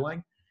you're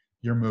pedaling,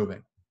 you're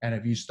moving. And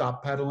if you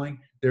stop pedaling,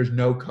 there's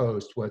no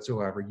coast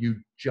whatsoever. You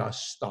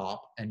just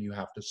stop and you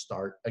have to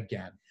start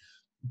again.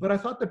 But I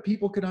thought that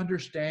people could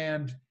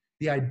understand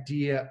the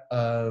idea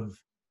of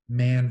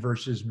man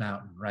versus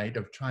mountain, right?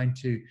 Of trying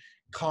to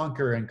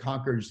conquer, and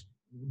conquer's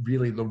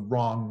really the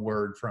wrong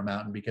word for a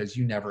mountain, because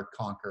you never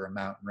conquer a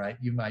mountain, right?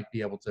 You might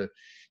be able to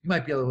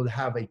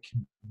have a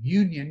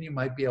communion. You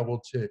might be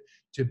able to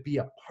be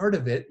a part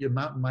of it. Your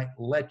mountain might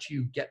let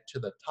you get to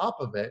the top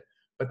of it,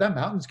 but that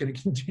mountain's going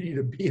to continue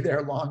to be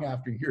there long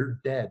after you're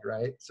dead,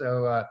 right?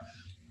 So,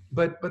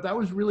 but that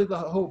was really the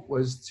hope,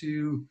 was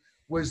to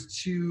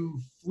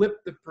flip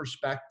the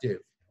perspective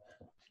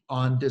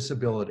on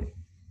disability.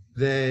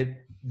 That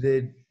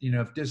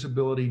if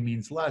disability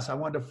means less, I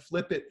wanted to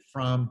flip it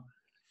from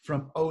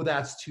oh,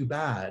 that's too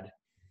bad,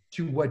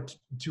 to what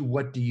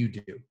do you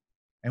do?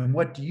 And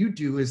what do you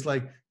do is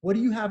like, what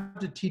do you have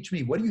to teach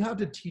me? What do you have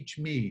to teach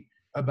me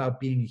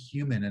about being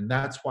human? And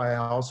that's why I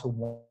also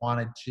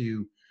wanted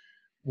to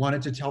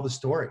tell the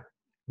story.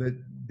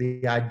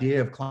 The idea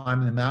of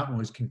climbing the mountain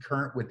was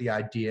concurrent with the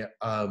idea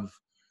of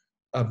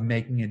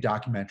making a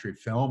documentary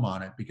film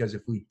on it, because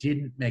if we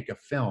didn't make a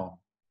film,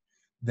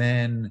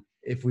 then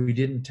if we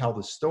didn't tell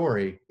the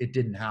story, it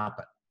didn't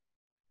happen.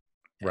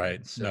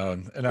 Right.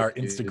 So, in our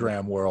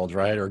Instagram world,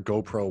 right, or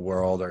GoPro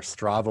world, or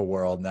Strava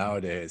world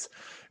nowadays,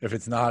 if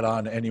it's not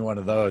on any one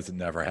of those, it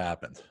never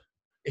happened.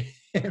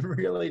 It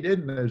really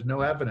didn't. There's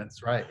no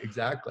evidence. Right.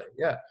 Exactly.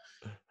 Yeah.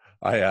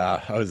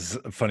 I was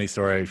a funny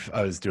story.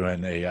 I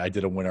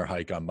did a winter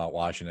hike on Mount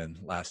Washington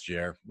last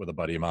year with a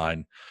buddy of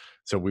mine.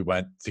 So we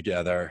went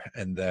together,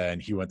 and then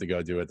he went to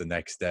go do it the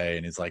next day.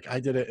 And he's like, I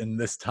did it in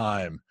this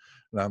time.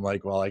 And I'm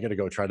like, well, I got to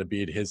go try to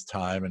beat his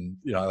time. And,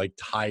 I like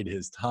tied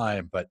his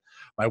time, but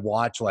my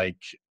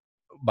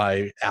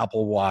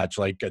Apple Watch,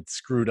 got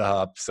screwed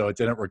up. So it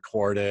didn't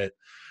record it.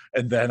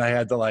 And then I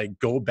had to like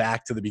go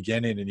back to the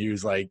beginning and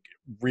use like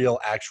real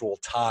actual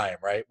time,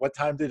 right? What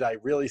time did I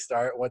really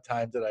start? What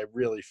time did I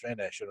really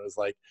finish? And it was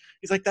like,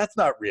 he's like, that's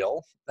not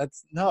real.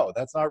 That's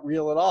not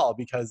real at all,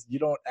 because you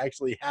don't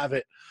actually have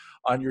it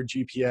on your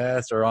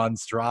GPS or on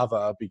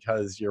Strava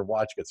because your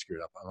watch gets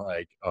screwed up. I'm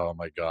like, oh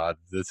my God,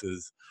 this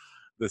is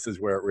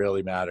where it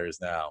really matters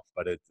now.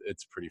 But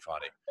it's pretty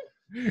funny.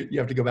 You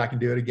have to go back and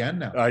do it again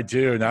now. I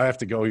do. Now I have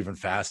to go even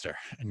faster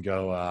and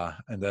go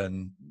and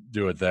then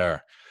do it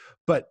there.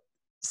 But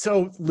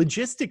so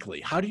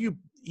logistically, how do you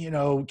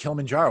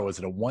Kilimanjaro, was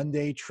it a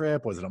one-day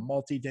trip? Was it a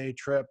multi-day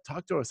trip?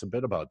 Talk to us a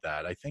bit about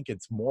that. I think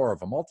it's more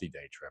of a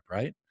multi-day trip,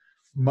 right?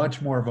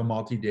 Much more of a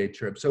multi-day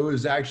trip. So it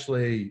was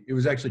actually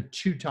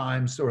 2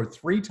 times or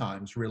 3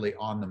 times really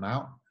on the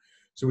mountain.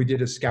 So we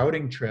did a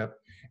scouting trip,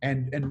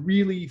 and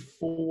really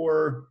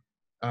for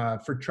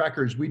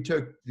trekkers, we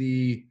took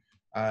the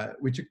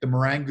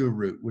Marangu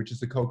route, which is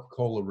the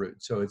Coca-Cola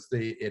route. So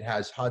it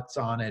has huts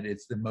on it.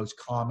 It's the most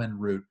common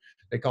route.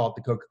 They call it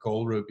the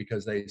Coca-Cola route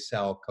because they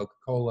sell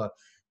Coca-Cola.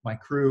 My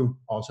crew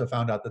also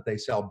found out that they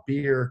sell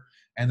beer,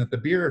 and that the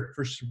beer,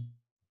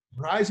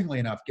 surprisingly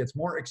enough, gets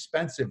more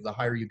expensive the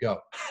higher you go.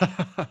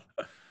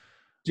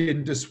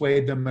 Didn't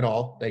dissuade them at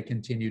all. They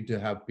continued to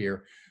have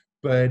beer,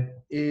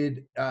 but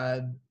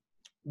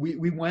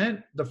we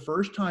went the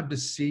first time to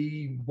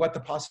see what the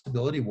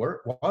possibility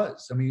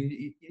was. I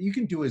mean, you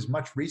can do as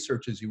much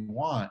research as you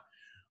want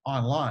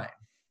online,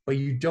 but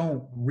you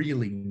don't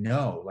really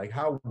know, like,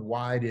 how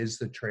wide is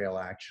the trail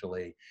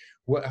actually?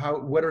 What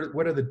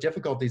are the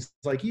difficulties?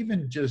 Like,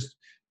 even just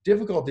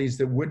difficulties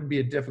that wouldn't be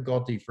a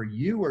difficulty for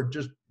you, or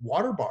just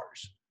water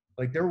bars.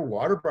 Like, there were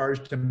water bars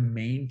to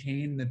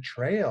maintain the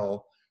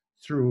trail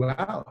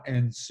throughout.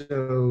 And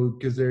so,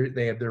 because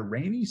they have their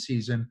rainy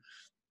season,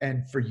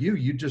 and for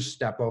you just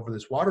step over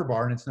this water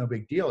bar and it's no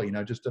big deal,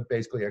 just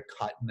basically a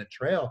cut in the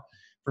trail.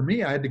 For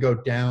me, I had to go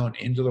down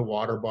into the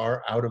water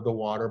bar, out of the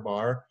water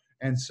bar.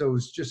 And so it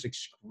was just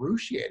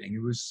excruciating.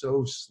 It was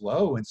so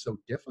slow and so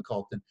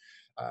difficult. And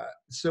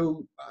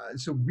so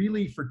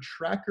really for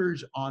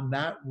trekkers on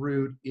that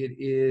route, it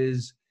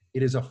is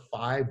a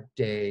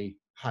 5-day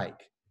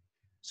hike.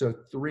 So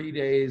 3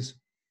 days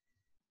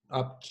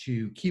up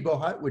to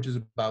Kibo Hut, which is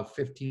about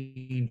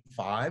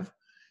 15.5.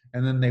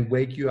 And then they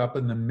wake you up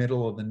in the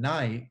middle of the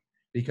night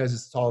because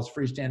it's the tallest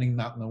freestanding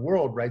mountain in the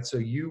world, right? So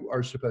you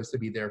are supposed to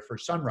be there for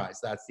sunrise.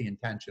 That's the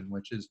intention,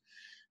 which is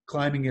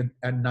climbing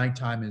at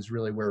nighttime is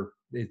really where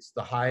it's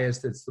the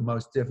highest. It's the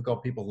most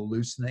difficult. People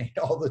hallucinate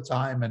all the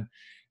time.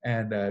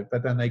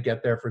 But then they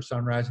get there for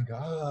sunrise and go,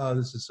 oh,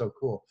 this is so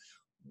cool.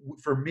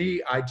 For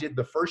me, I did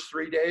the first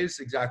 3 days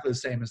exactly the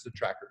same as the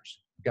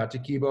trekkers. Got to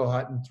Kibo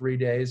Hut in 3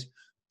 days.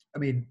 I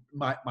mean,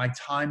 my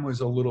time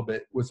was a little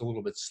bit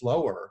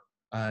slower.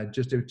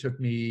 It took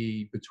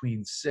me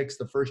between 6.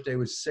 The first day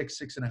was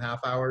 6.5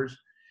 hours.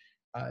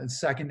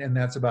 Second, and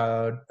that's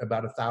about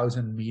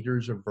 1,000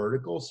 meters of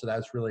vertical. So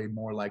that's really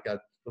more like a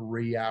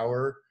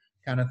 3-hour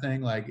kind of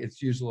thing. Like,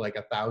 it's usually like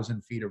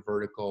 1,000 feet of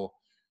vertical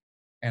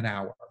an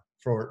hour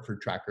for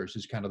trekkers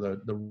is kind of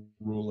the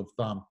rule of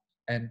thumb.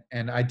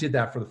 And I did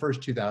that for the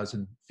first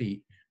 2,000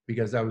 feet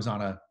because that was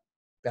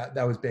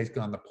that was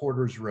basically on the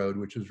Porter's Road,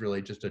 which was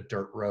really just a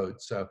dirt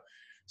road. So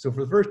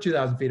for the first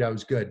 2,000 feet, I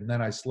was good. And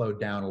then I slowed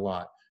down a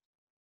lot.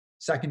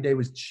 Second day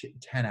was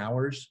 10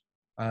 hours.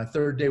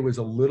 Third day was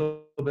a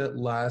little bit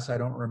less. I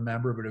don't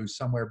remember, but it was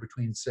somewhere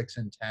between 6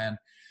 and 10.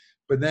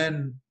 But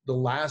then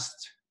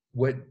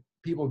what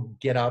people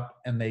get up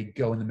and they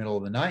go in the middle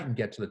of the night and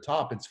get to the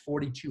top, it's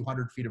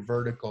 4,200 feet of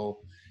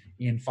vertical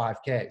in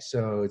 5K.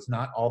 So it's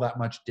not all that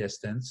much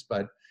distance,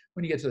 but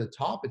when you get to the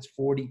top, it's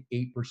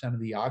 48% of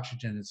the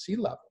oxygen at sea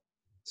level.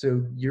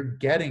 So you're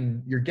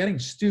getting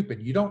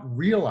stupid. You don't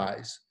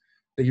realize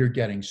that you're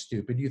getting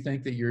stupid. You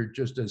think that you're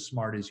just as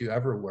smart as you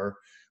ever were,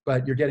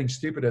 but you're getting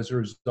stupid as a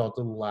result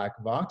of the lack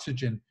of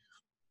oxygen.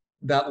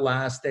 That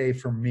last day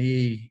for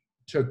me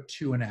took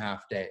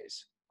 2.5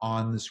 days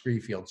on the scree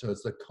field. So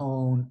it's the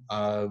cone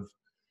of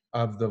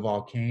the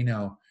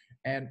volcano.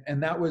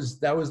 And that was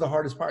the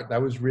hardest part.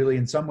 That was really,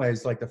 in some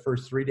ways, like the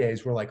first 3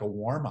 days were like a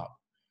warm up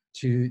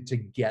to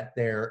get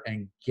there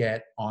and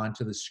get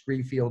onto the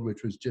scree field,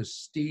 which was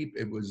just steep.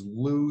 It was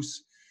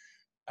loose,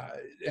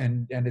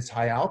 and it's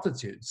high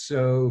altitude.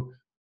 So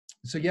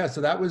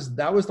that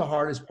was the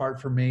hardest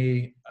part for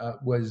me,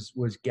 was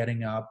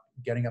getting up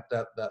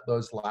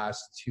those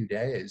last 2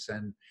 days.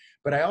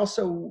 But I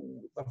also,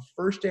 the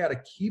first day out of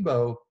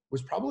Kibo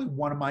was probably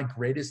one of my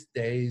greatest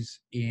days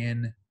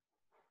in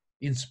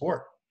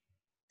sport.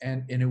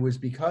 And it was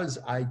because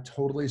I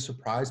totally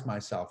surprised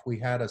myself. We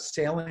had a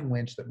sailing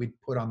winch that we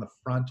put on the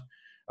front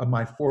of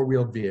my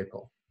 4-wheeled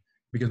vehicle,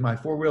 because my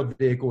 4-wheeled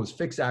vehicle was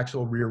fixed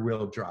axle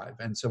rear-wheel drive.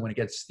 And so when it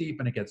gets steep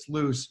and it gets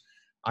loose,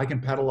 I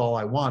can pedal all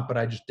I want, but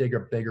I just dig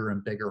a bigger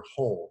and bigger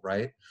hole,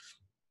 right?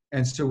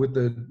 And so with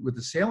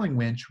the sailing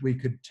winch, we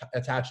could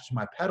attach to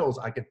my pedals.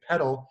 I could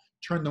pedal,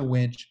 turn the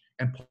winch,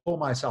 and pull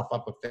myself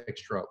up a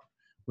fixed rope.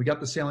 We got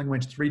the sailing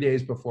winch 3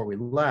 days before we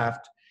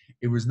left.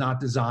 It was not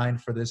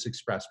designed for this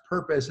express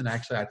purpose. And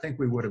actually, I think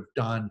we would have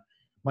done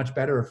much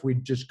better if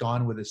we'd just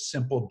gone with a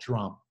simple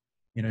drum.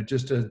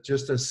 Just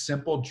a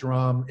simple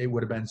drum. It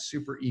would have been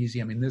super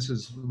easy. I mean, this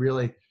is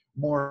really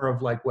more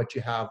of like what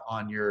you have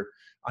on your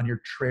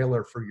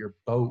trailer for your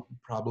boat.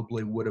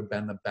 Probably would have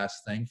been the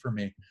best thing for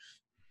me.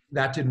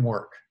 That didn't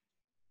work.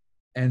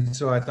 And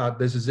so I thought,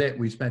 this is it.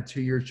 We spent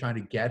 2 years trying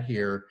to get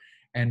here,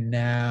 and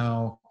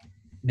now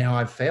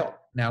I've failed.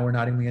 Now we're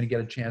not even going to get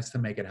a chance to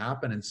make it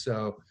happen. And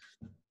so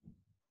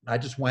I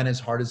just went as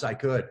hard as I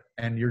could.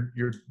 And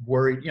you're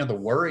worried, the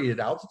worry at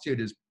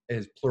altitude is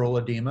pleural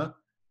edema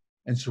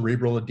and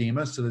cerebral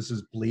edema. So this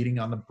is bleeding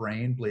on the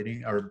brain,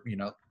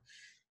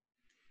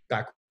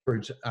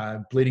 backwards,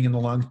 bleeding in the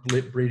lungs,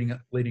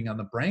 bleeding on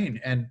the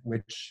brain, and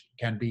which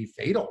can be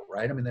fatal,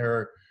 right? I mean,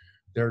 there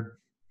are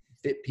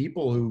fit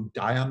people who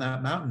die on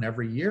that mountain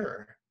every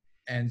year.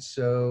 And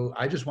so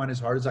I just went as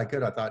hard as I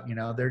could. I thought,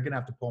 they're going to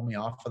have to pull me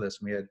off of this.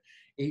 And we had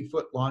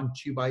 8-foot-long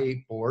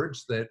 2x8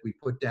 boards that we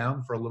put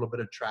down for a little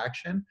bit of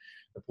traction.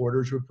 The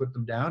porters would put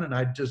them down, and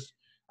I just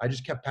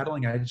kept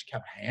pedaling. I just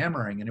kept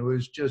hammering, and it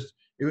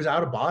was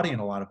out of body in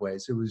a lot of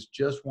ways. It was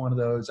just one of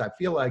those, I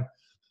feel like,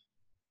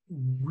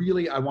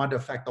 really, I wanted to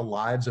affect the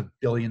lives of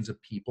billions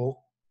of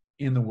people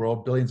in the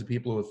world, billions of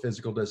people with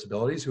physical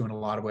disabilities who in a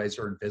lot of ways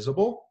are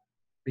invisible,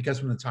 because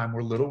from the time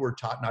we're little, we're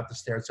taught not to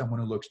stare at someone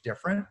who looks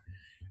different.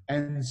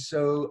 And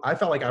so I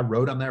felt like I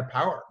rode on their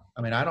power.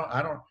 I mean,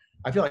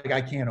 I feel like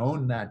I can't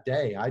own that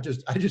day. I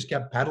just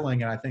kept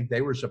pedaling, and I think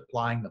they were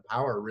supplying the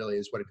power, really,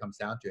 is what it comes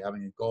down to,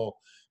 having a goal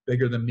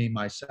bigger than me,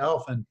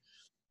 myself.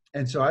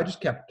 And so I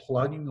just kept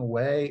plugging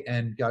away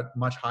and got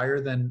much higher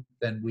than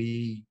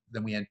we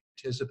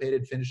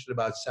anticipated. Finished at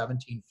about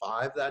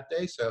 17.5 that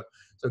day. So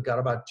got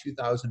about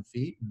 2,000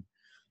 feet.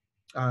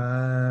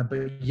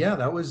 But yeah,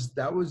 that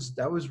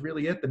was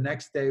really it. The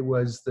next day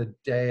was the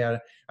day.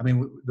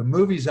 The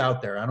movie's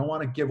out there. I don't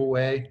want to give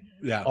away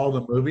all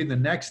the movie. The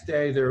next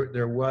day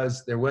there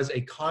was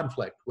a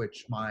conflict,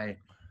 which my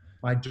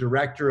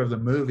director of the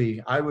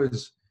movie, I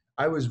was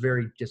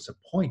very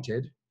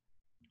disappointed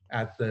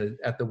at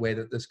the way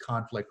that this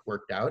conflict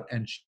worked out,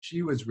 and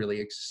she was really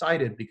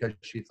excited because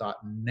she thought,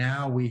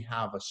 now we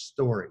have a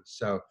story.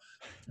 So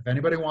if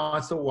anybody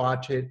wants to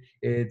watch it,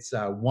 it's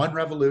One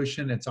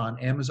Revolution. It's on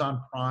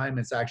Amazon Prime.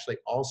 It's actually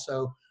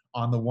also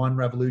on the One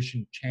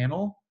Revolution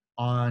channel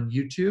on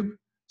YouTube.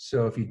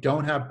 So if you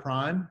don't have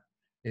Prime,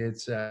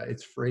 it's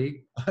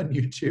free on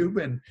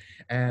YouTube.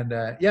 And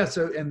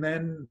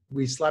then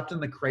we slept in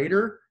the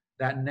crater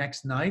that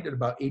next night at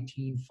about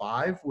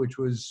 18.5, which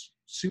was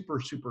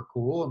super, super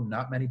cool. And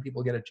not many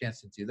people get a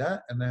chance to do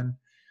that. And then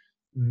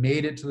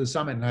made it to the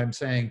summit. And I'm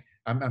saying,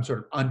 I'm sort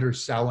of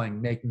underselling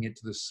making it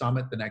to the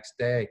summit the next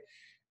day.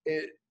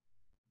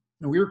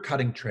 We were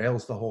cutting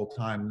trails the whole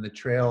time. And the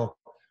trail,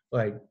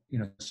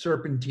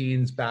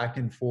 serpentines back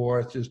and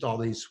forth, just all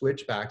these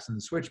switchbacks. And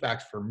the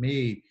switchbacks for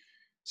me,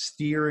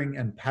 steering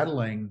and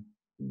pedaling,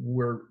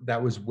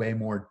 that was way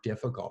more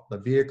difficult. The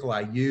vehicle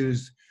I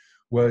used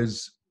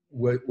was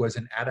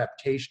an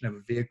adaptation of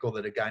a vehicle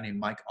that a guy named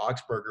Mike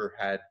Augsburger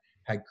had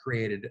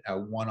created, a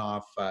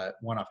one-off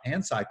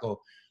hand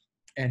cycle.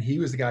 And he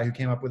was the guy who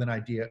came up with an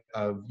idea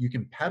of, you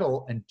can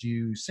pedal and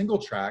do single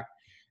track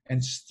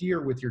and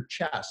steer with your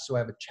chest. So I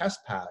have a chest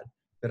pad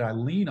that I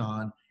lean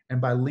on, and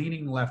by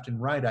leaning left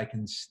and right, I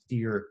can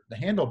steer the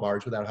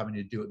handlebars without having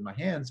to do it in my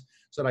hands,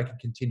 so that I can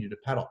continue to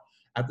pedal.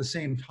 At the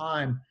same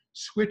time,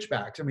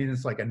 switchbacks,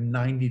 it's like a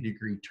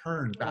 90-degree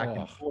turn back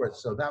and forth.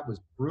 So that was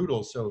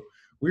brutal. So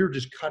we were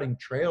just cutting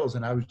trails,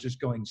 and I was just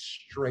going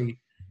straight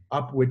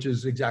up, which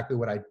is exactly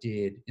what I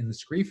did in the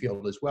scree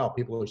field as well.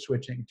 People are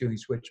doing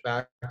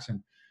switchbacks,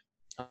 and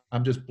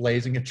I'm just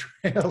blazing a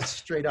trail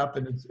straight up,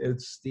 and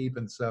it's steep.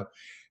 And so,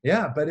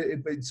 yeah,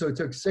 so it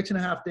took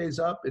 6.5 days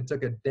up. It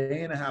took a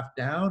day and a half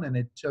down, and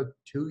it took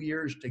 2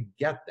 years to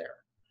get there.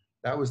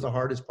 That was the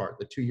hardest part,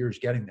 the 2 years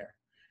getting there.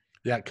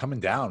 Yeah. Coming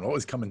down. What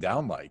was coming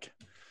down like?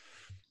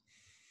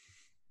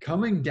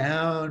 Coming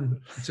down.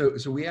 So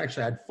we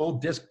actually had full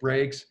disc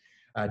brakes.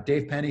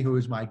 Dave Penny, who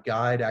was my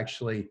guide,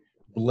 actually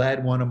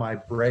bled one of my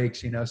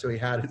brakes, so he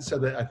had it so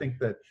that I think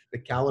that the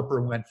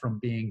caliper went from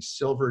being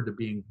silver to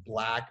being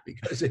black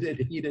because it had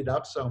heated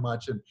up so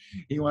much, and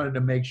he wanted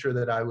to make sure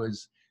that I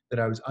was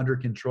under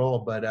control.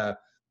 But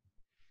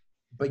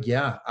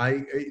yeah,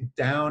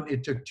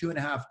 it took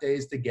 2.5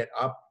 days to get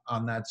up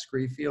on that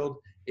scree field.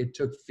 It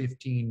took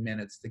 15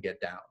 minutes to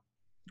get down.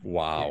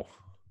 Wow.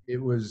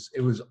 It was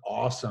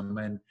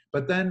awesome.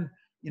 But then,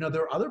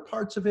 there are other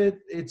parts of it.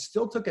 It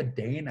still took a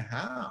day and a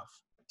half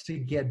to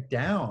get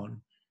down.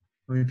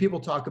 People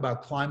talk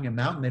about climbing a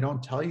mountain, they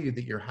don't tell you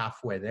that you're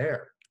halfway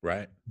there.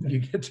 Right. When you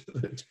get to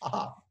the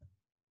top.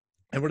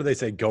 And what do they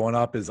say? Going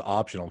up is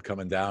optional.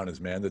 Coming down is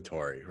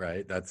mandatory,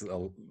 right? That's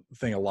a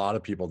thing a lot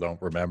of people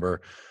don't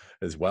remember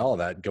as well,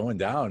 that going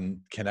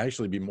down can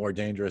actually be more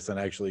dangerous than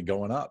actually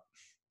going up.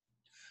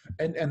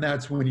 And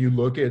that's when you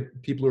look at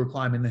people who are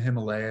climbing the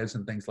Himalayas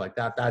and things like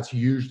that, that's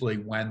usually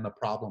when the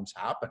problems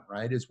happen,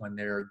 right? Is when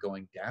they're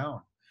going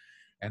down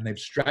and they've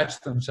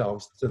stretched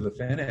themselves to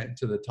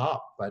the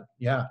top. But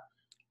yeah.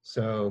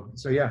 So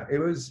yeah, it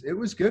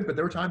was good, but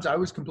there were times I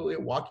was completely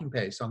at walking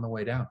pace on the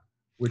way down,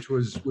 which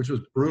was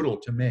brutal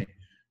to me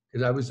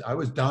because I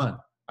was done.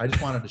 I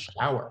just wanted to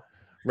shower.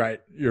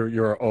 Right.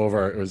 You're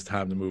over. It was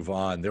time to move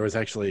on. There was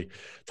actually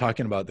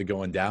talking about the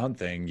going down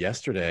thing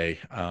yesterday.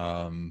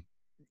 I'm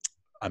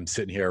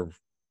sitting here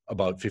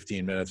about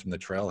 15 minutes from the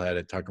trailhead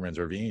at Tuckerman's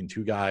Ravine.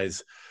 Two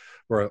guys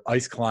were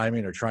ice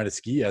climbing or trying to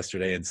ski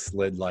yesterday and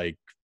slid like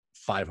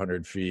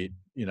 500 feet,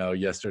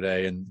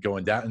 yesterday and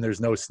going down, and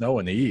there's no snow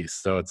in the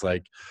east. So it's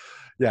like,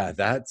 yeah,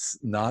 that's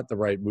not the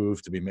right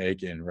move to be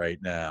making right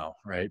now,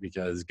 right?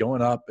 Because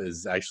going up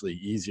is actually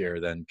easier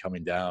than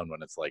coming down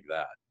when it's like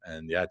that.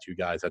 And yeah, two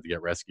guys had to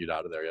get rescued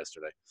out of there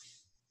yesterday.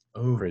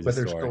 Oh, Crazy but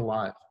they're story. still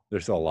alive.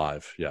 They're still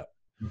alive. Yeah.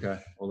 Okay.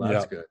 Well,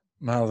 that's good.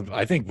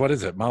 I think, what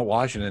is it? Mount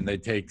Washington, they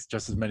take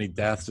just as many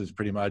deaths as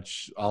pretty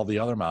much all the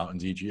other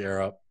mountains each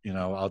year up,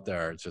 out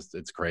there.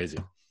 It's crazy.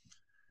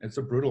 It's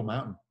a brutal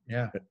mountain.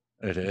 Yeah.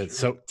 It is.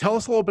 So tell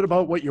us a little bit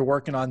about what you're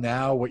working on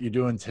now, what you're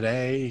doing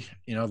today.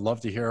 I'd love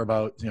to hear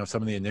about,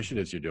 some of the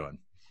initiatives you're doing.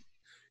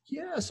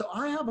 Yeah, so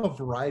I have a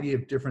variety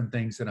of different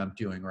things that I'm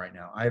doing right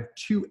now. I have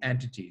two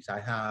entities. I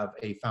have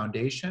a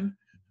foundation,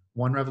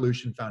 One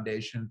Revolution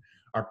Foundation.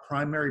 Our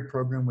primary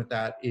program with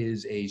that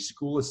is a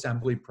school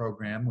assembly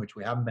program, which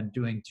we haven't been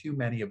doing too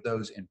many of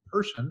those in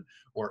person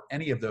or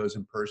any of those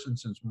in person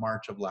since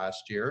March of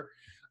last year.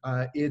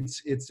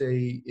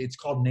 It's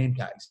called name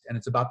tags, and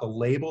it's about the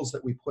labels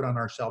that we put on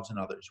ourselves and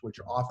others, which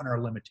are often our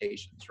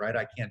limitations, right?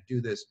 I can't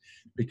do this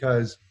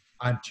because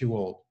I'm too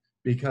old,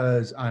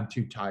 because I'm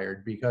too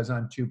tired, because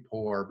I'm too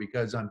poor,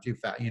 because I'm too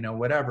fat,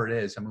 whatever it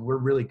is. I mean, we're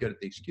really good at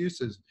the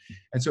excuses.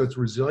 And so it's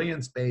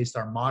resilience based.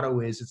 Our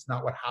motto is, it's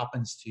not what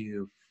happens to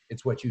you,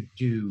 it's what you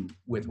do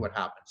with what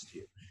happens to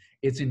you.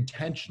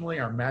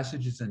 Our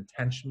message is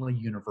intentionally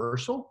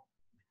universal,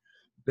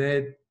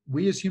 that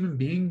we as human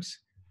beings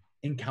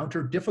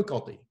encounter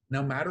difficulty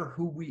no matter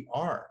who we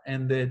are.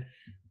 And that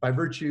by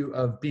virtue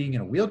of being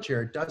in a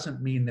wheelchair, it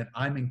doesn't mean that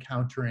I'm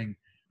encountering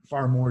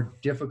far more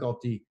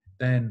difficulty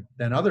than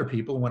other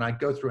people. When I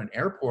go through an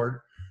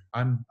airport,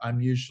 I'm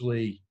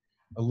usually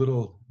a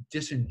little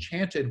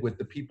disenchanted with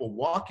the people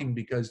walking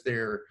because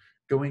they're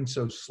going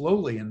so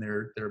slowly and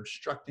they're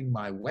obstructing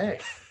my way.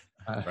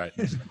 Right.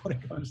 Is what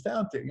it comes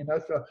down to,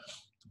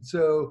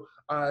 So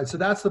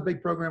that's the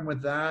big program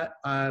with that.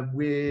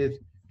 With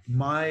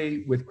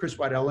Chris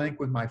Wadell Inc.,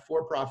 with my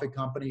for-profit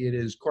company, it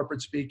is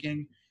corporate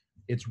speaking,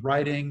 it's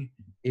writing,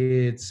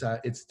 it's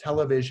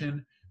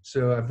television.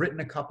 So I've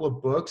written a couple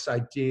of books. I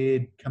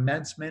did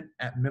Commencement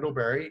at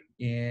Middlebury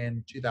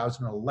in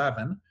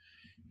 2011.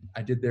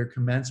 I did their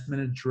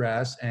commencement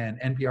address, and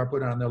NPR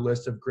put it on their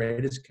list of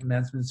greatest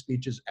commencement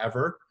speeches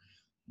ever,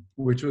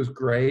 which was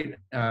great.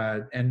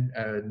 And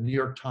New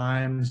York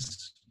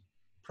Times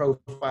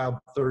profiled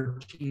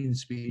 13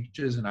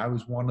 speeches, and I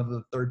was one of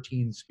the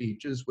 13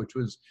 speeches, which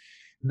was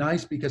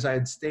nice because I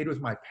had stayed with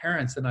my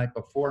parents the night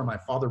before. My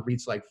father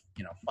reads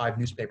 5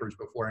 newspapers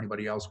before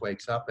anybody else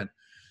wakes up, and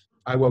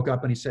I woke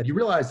up and he said, "You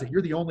realize that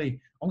you're the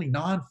only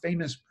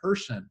non-famous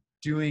person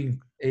doing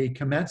a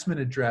commencement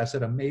address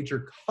at a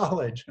major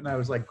college?" And I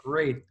was like,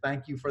 "Great,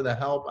 thank you for the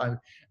help.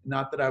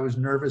 Not that I was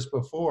nervous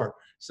before."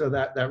 So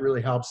that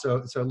really helps.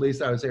 So at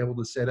least I was able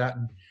to say that,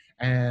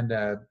 and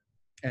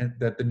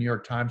that the New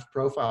York Times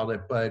profiled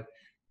it. But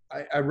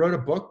I wrote a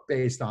book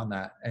based on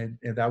that, and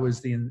that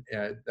was the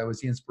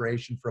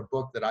inspiration for a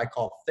book that I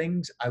call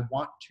 "Things I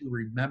Want to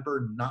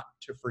Remember, Not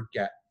to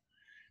Forget."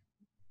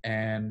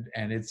 And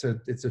it's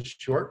a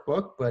short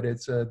book, but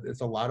it's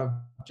a lot of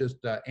just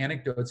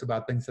anecdotes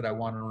about things that I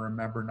want to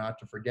remember, not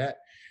to forget.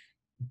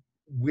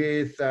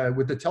 With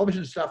the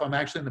television stuff, I'm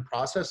actually in the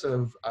process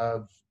of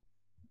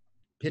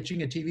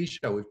pitching a TV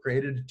show. We've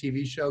created a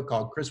TV show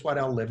called Chris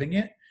Wadell Living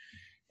It.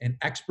 An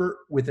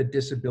expert with a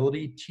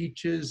disability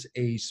teaches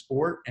a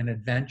sport and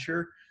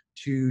adventure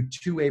to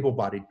two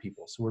able-bodied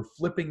people. So we're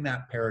flipping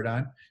that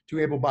paradigm. Two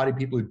able-bodied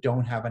people who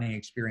don't have any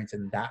experience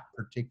in that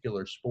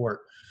particular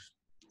sport.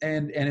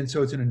 And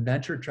so it's an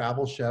adventure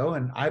travel show,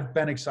 and I've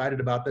been excited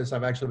about this.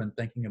 I've actually been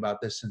thinking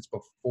about this since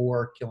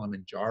before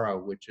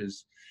Kilimanjaro, which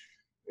is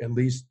at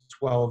least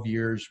 12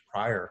 years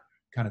prior,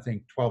 kind of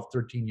thing, 12,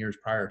 13 years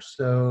prior.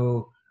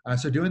 So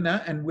doing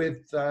that, and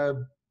with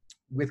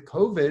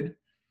COVID,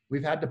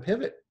 we've had to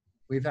pivot.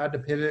 We've had to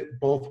pivot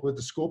both with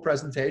the school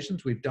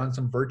presentations. We've done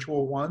some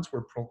virtual ones.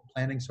 We're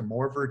planning some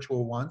more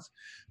virtual ones,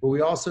 but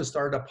we also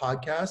started a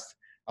podcast,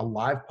 a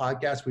live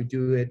podcast. We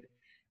do it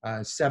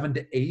 7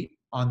 to 8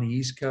 on the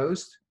East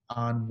Coast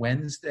on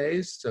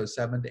Wednesdays. So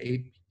 7 to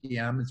 8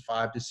 p.m. It's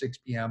 5 to 6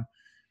 p.m.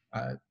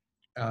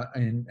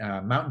 In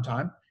Mountain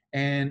Time.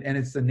 And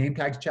it's the Name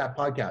Tags Chat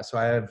podcast. So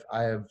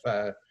I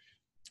have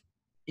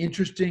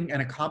interesting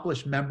and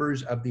accomplished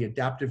members of the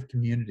adaptive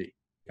community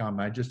come.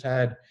 I just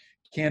had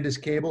Candace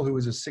Cable, who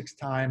was a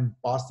 6-time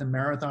Boston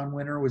Marathon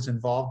winner, was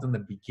involved in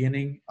the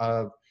beginning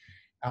of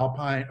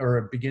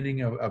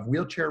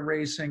wheelchair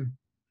racing,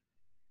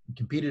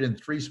 competed in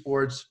 3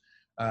 sports,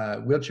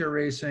 wheelchair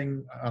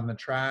racing on the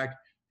track.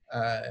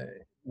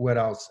 What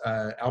else?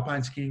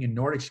 Alpine skiing and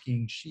Nordic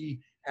skiing. She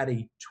had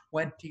a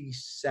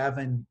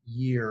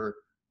 27-year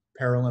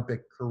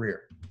Paralympic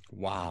career.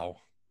 Wow.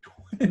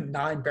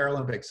 9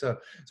 Paralympics. So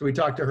we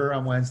talked to her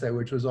on Wednesday,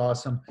 which was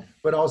awesome,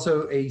 but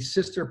also a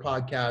sister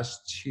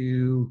podcast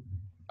to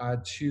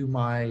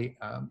my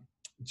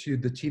to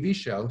the TV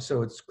show.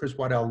 So it's Chris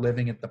Wadell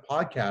Living It, the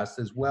podcast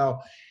as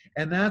well.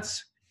 And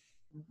that's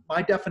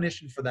my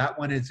definition for that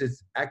one is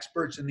it's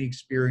experts in the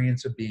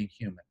experience of being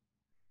human.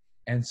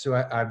 And so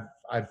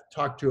I've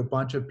talked to a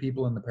bunch of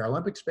people in the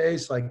Paralympic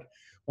space, like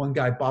one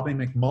guy, Bobby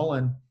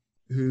McMullen,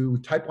 who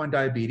type 1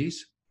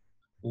 diabetes,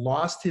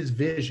 lost his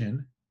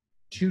vision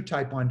to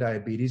type 1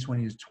 diabetes when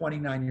he was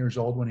 29 years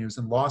old, when he was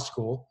in law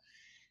school.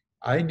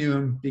 I knew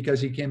him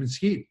because he came and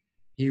skied.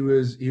 He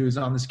was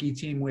on the ski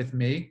team with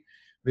me,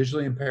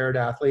 visually impaired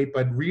athlete,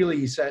 but really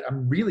he said,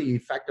 I'm really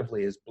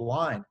effectively is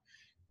blind.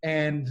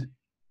 And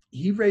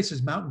he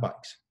races mountain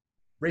bikes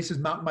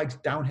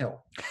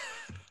downhill.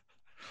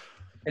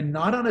 And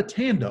not on a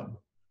tandem.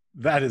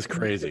 That is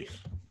crazy.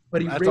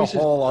 But that's a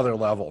whole other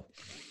level.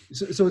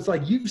 So it's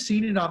like you've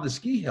seen it on the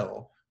ski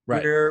hill,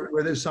 right?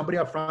 Where there's somebody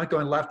up front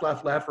going left,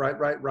 left, left, right,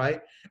 right,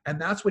 right. And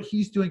that's what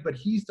he's doing. But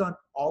he's done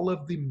all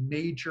of the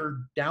major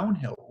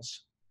downhills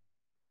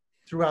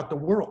throughout the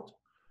world.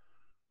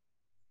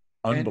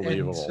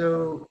 Unbelievable. And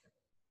so,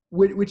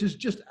 which is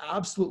just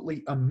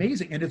absolutely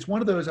amazing. And it's one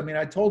of those, I mean,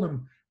 I told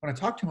him when I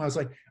talked to him, I was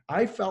like,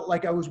 I felt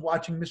like I was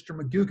watching Mr.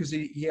 Magoo because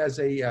he has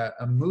a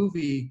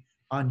movie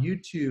on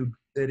YouTube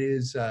that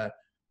is, I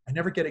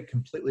never get it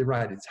completely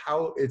right. It's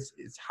how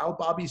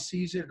Bobby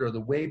sees it, or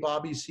the way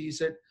Bobby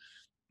sees it.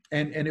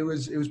 And it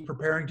was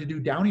preparing to do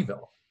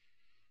Downeyville,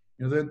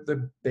 you know,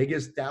 the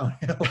biggest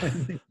downhill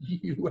in the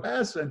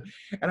U.S. And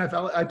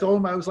I told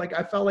him, I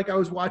felt like I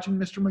was watching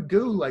Mr.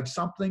 Magoo, like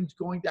something's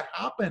going to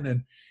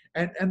happen.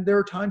 And there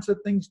are times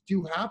that things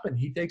do happen.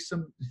 He takes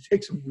some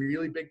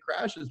really big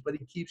crashes, but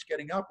he keeps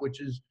getting up,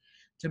 which is,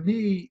 to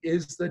me,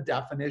 is the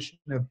definition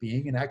of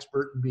being an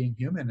expert and being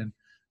human. And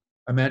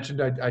I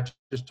mentioned I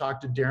just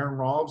talked to Darren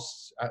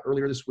Rolfs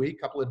earlier this week,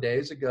 a couple of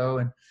days ago,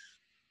 and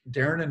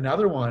Darren,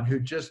 another one who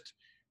just,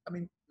 I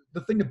mean,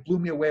 the thing that blew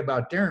me away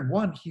about Darren,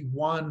 one, he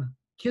won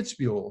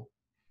Kitzbühel,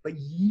 but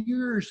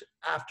years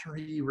after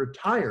he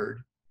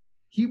retired,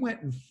 he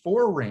went and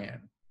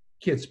ran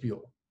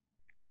Kitzbühel.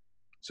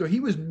 So he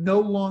was no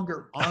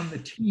longer on the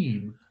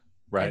team.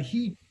 Right. And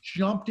he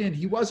jumped in.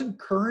 He wasn't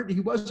current. He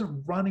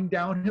wasn't running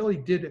downhill. He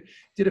did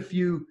a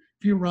few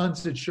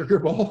runs at Sugar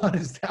Bowl on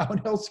his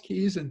downhill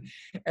skis and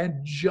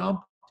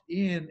jumped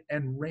in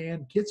and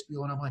ran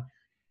Kitzbühel. And I'm like,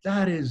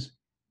 that is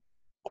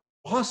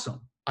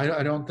awesome.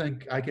 I don't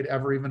think I could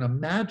ever even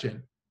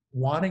imagine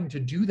wanting to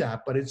do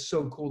that, but it's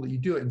so cool that you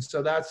do it. And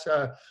so that's,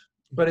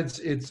 but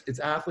it's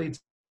athletes,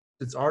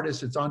 it's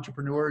artists, it's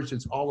entrepreneurs,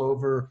 it's all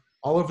over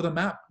the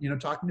map, you know,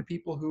 talking to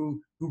people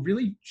who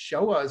really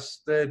show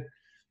us that,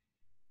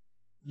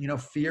 you know,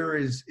 fear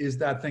is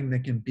that thing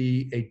that can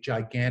be a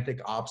gigantic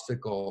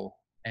obstacle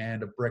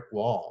and a brick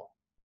wall,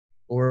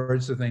 or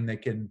it's the thing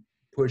that can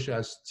push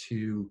us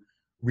to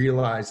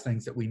realize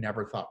things that we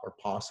never thought were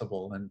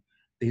possible. And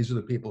these are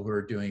the people who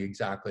are doing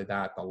exactly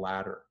that, the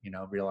latter, you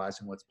know,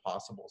 realizing what's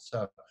possible.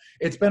 So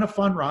it's been a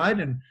fun ride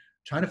and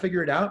trying to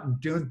figure it out, and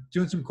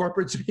doing some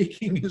corporate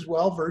speaking as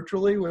well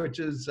virtually, which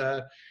is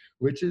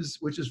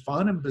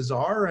fun and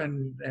bizarre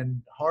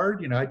and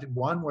hard. You know, I did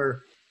one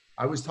where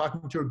I was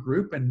talking to a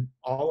group and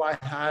all I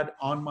had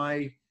on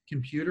my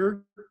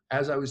computer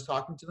as I was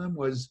talking to them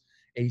was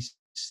a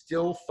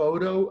still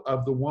photo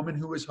of the woman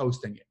who was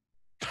hosting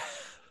it.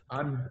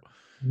 I'm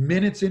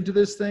minutes into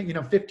this thing, you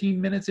know, 15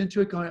 minutes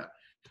into it, going,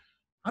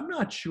 I'm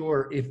not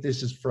sure if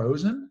this is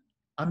frozen.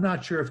 I'm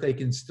not sure if they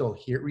can still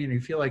hear. You know,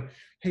 you feel like,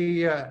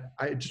 hey,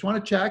 I just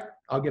want to check.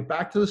 I'll get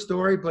back to the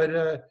story, but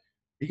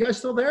you guys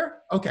still there?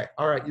 Okay,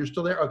 all right, you're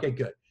still there. Okay,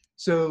 good.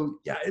 So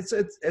yeah,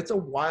 it's a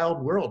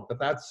wild world, but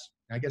that's,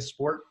 I guess,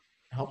 sport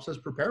helps us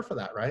prepare for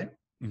that, right?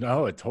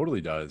 No, it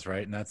totally does,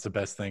 right? And that's the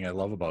best thing I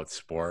love about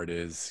sport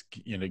is,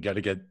 you know, got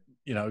to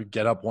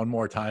get up one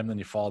more time than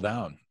you fall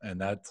down,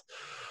 and that's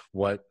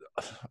what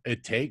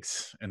it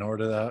takes in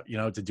order to, you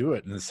know, to do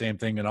it. And the same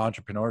thing in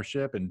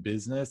entrepreneurship and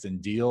business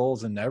and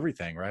deals and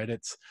everything, right?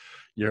 It's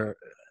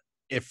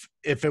if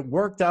it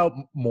worked out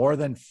more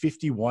than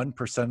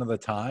 51% of the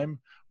time,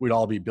 we'd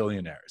all be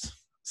billionaires.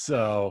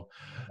 So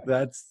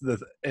that's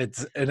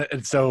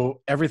and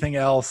so everything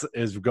else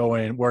is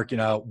working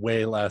out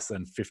way less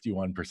than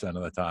 51%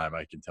 of the time.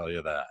 I can tell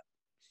you that.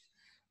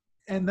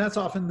 And that's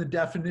often the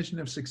definition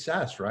of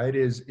success, right?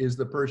 Is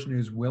the person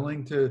who's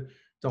willing to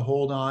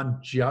hold on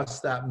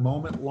just that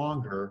moment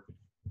longer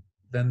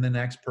than the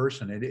next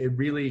person. It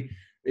really,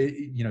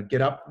 you know,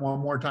 get up one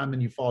more time than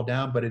you fall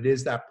down, but it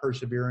is that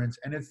perseverance,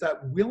 and it's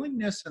that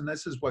willingness. And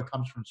this is what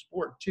comes from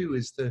sport too,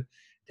 is to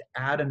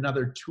add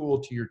another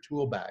tool to your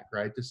tool bag,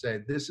 right? To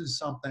say, this is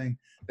something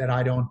that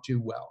I don't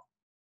do well.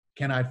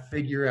 Can I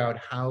figure out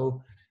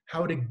how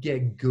to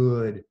get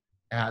good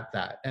at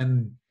that?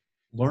 And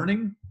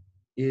learning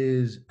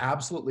is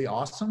absolutely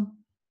awesome.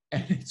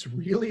 And it's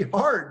really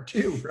hard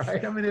too,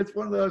 right? I mean, it's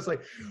one of those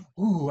like,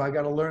 ooh, I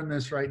got to learn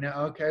this right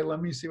now. Okay,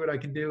 let me see what I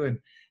can do. And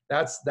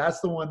that's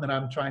the one that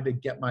I'm trying to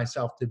get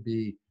myself to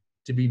be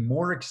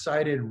more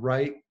excited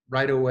right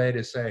away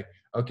to say,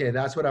 okay,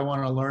 that's what I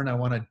want to learn. I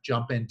want to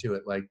jump into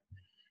it. Like,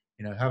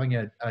 having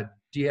a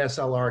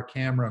DSLR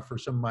camera for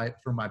my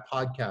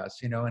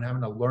podcasts, and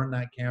having to learn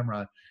that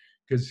camera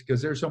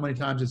because there's so many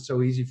times it's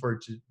so easy for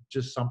it to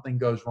just something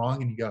goes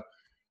wrong and you go,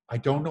 I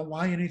don't know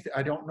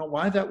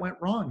why that went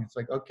wrong. It's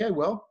like, okay,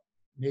 well,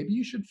 maybe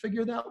you should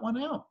figure that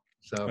one out.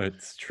 So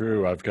it's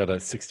true. I've got a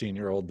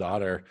 16-year-old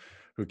daughter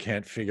who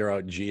can't figure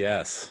out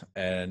GS.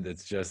 And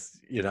it's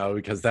just,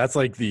 because that's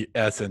like the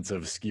essence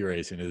of ski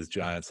racing is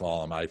giant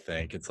slalom, I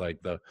think. It's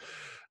like the,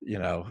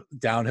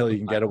 downhill you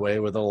can get away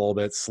with a little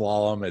bit.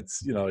 Slalom,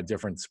 it's, a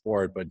different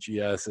sport, but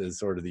GS is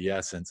sort of the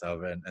essence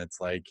of it. And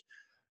it's like,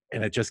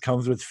 and it just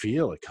comes with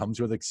feel. It comes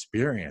with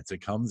experience.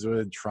 It comes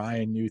with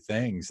trying new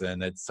things.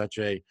 And it's such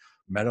a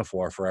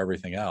metaphor for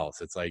everything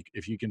else. It's like,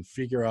 if you can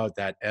figure out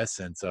that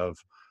essence of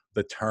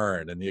the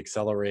turn and the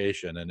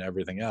acceleration and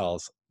everything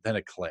else, then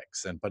it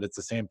clicks. But it's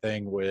the same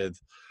thing with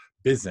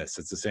business.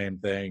 It's the same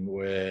thing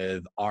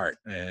with art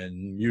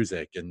and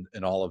music and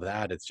all of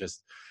that. It's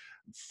just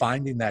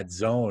finding that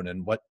zone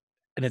and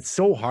it's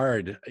so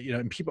hard,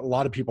 and a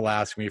lot of people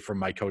ask me from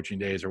my coaching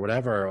days or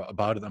whatever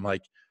about it. I'm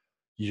like,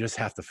 you just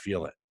have to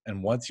feel it.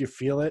 And once you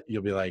feel it,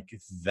 you'll be like,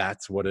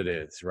 that's what it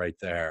is right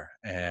there.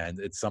 And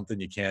it's something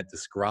you can't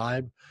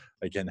describe.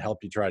 I can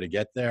help you try to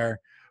get there,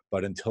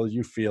 but until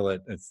you feel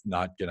it, it's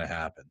not going to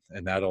happen.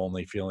 And that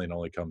feeling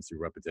only comes through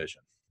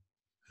repetition.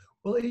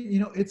 Well,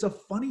 it's a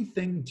funny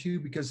thing too,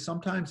 because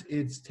sometimes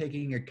it's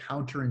taking a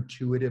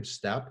counterintuitive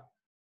step.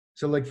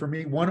 So like for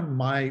me, one of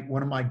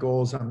my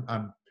goals,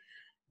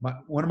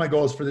 one of my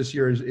goals for this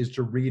year is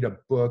to read a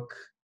book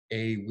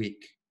a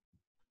week.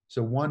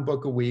 So one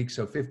book a week,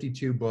 so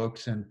 52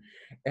 books. And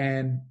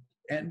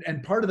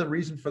part of the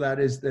reason for that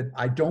is that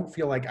I don't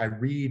feel like I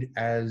read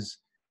as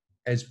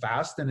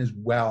fast and as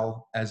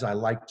well as I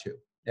would like to.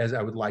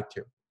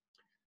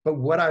 But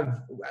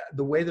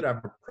the way that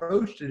I've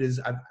approached it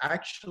is I've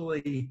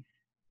actually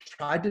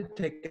tried to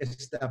take a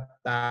step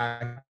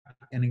back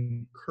and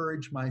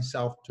encourage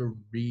myself to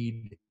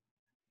read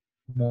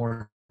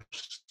more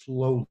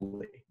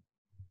slowly.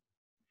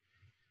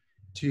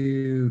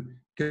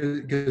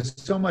 Because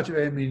so much of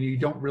it, you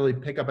don't really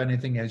pick up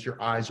anything as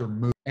your eyes are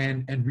moving,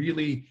 and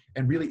really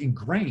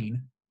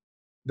ingrain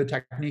the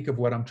technique of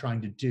what I'm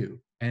trying to do.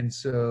 And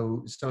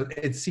so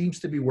it seems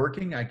to be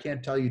working. I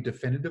can't tell you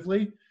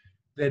definitively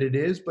that it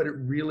is, but it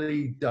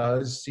really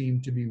does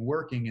seem to be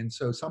working. And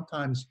so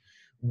sometimes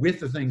with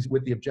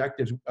the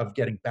objectives of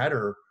getting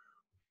better,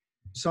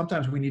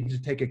 sometimes we need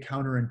to take a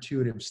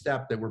counterintuitive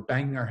step that we're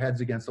banging our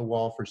heads against the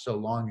wall for so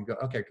long and go,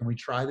 okay, can we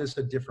try this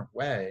a different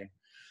way?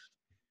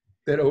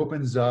 That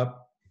opens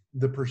up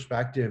the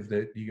perspective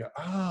that you go,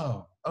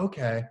 oh,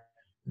 okay,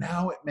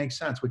 now it makes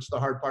sense, which is the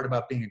hard part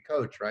about being a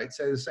coach, right?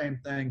 Say the same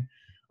thing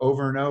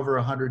over and over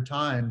 100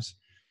 times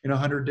in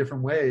 100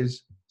 different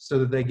ways so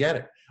that they get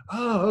it.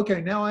 Oh,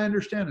 okay, now I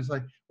understand. It's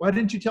like, why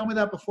didn't you tell me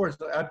that before?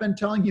 So I've been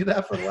telling you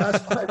that for the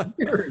last 5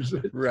 years.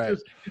 Right.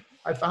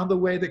 I found the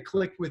way that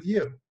clicked with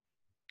you.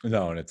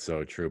 No, and it's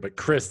so true. But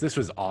Chris, this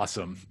was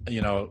awesome,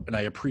 and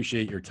I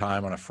appreciate your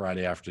time on a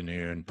Friday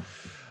afternoon.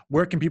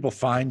 Where can people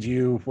find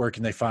you? Where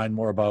can they find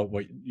more about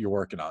what you're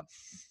working on?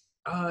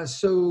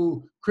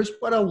 So Chris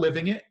Wadell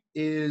Living It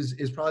is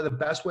probably the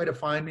best way to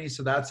find me.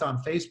 So that's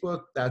on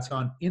Facebook. That's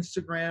on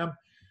Instagram.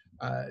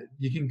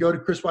 You can go to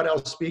Chris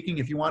Wadell Speaking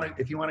if you want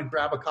to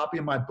grab a copy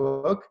of my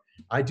book.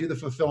 I do the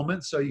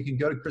fulfillment, so you can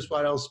go to Chris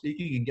Wadell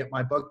Speaking and get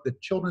my book. The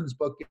children's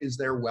book is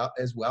there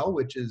as well,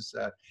 which is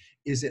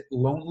It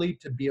Lonely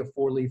to Be a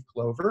Four-Leaf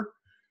Clover?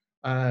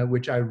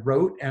 Which I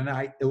wrote and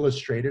I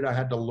illustrated. I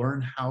had to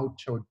learn how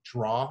to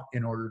draw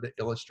in order to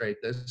illustrate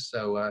this.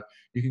 So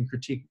you can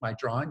critique my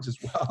drawings as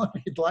well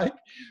if you'd like,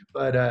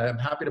 but I'm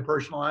happy to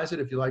personalize it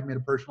if you'd like me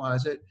to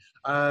personalize it.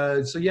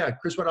 So yeah,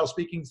 Chris Wadell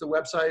Speaking is the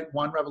website.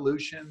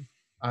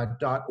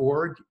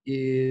 onerevolution.org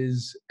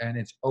and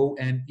it's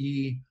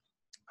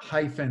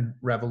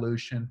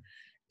ONE-revolution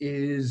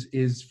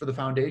is for the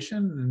foundation.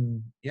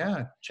 And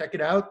yeah, check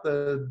it out.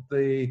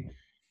 The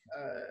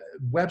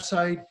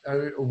website,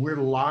 we're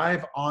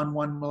live on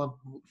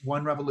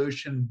One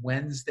Revolution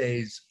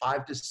Wednesdays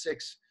 5 to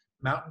 6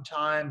 Mountain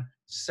Time,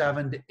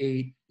 7 to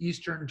 8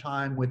 Eastern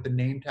Time with the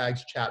Name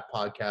Tags Chat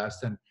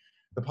podcast. And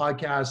the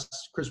podcasts,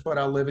 Chris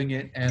Wadell Living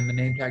It and the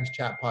Name Tags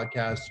Chat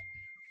podcast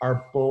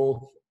are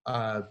both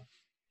on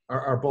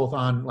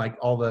like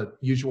all the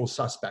usual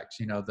suspects,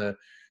 the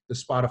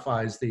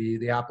Spotify's,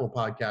 the Apple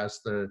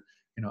podcast,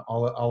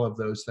 all of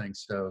those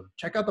things. So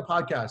check out the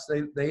podcast.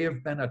 They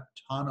have been a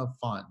ton of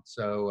fun.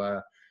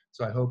 So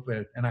I hope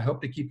to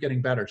keep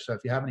getting better. So if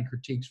you have any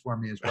critiques for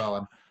me as well,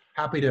 I'm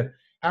happy to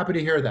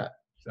hear that.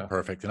 So.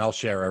 Perfect. And I'll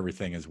share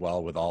everything as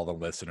well with all the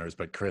listeners.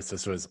 But Chris,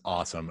 this was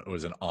awesome. It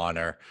was an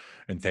honor.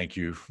 And thank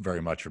you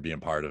very much for being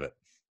part of it.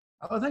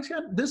 Oh, thanks,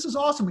 God. This is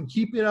awesome. And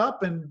keep it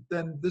up. And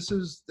then this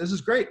is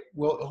great.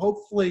 We'll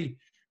hopefully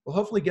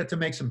get to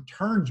make some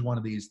turns one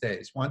of these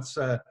days once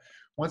the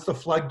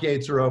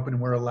floodgates are open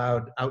and we're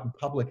allowed out in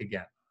public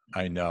again.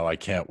 I know. I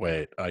can't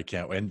wait. I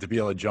can't wait. And to be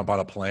able to jump on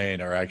a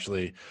plane or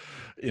actually,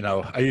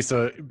 I used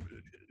to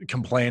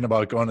complain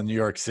about going to New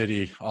York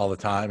City all the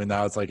time. And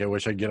now it's like, I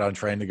wish I'd get on a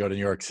train to go to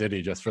New York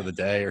City just for the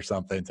day or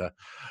something to,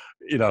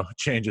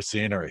 change of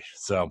scenery.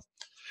 So,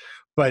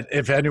 but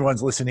if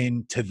anyone's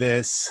listening to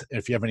this,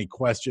 if you have any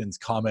questions,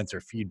 comments,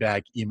 or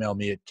feedback, email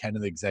me at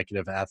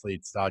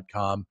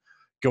ken@executivaathletes.com.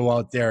 Go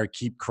out there,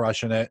 keep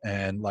crushing it.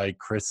 And like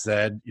Chris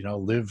said,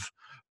 live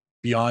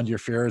beyond your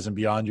fears and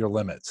beyond your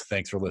limits.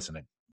 Thanks for listening.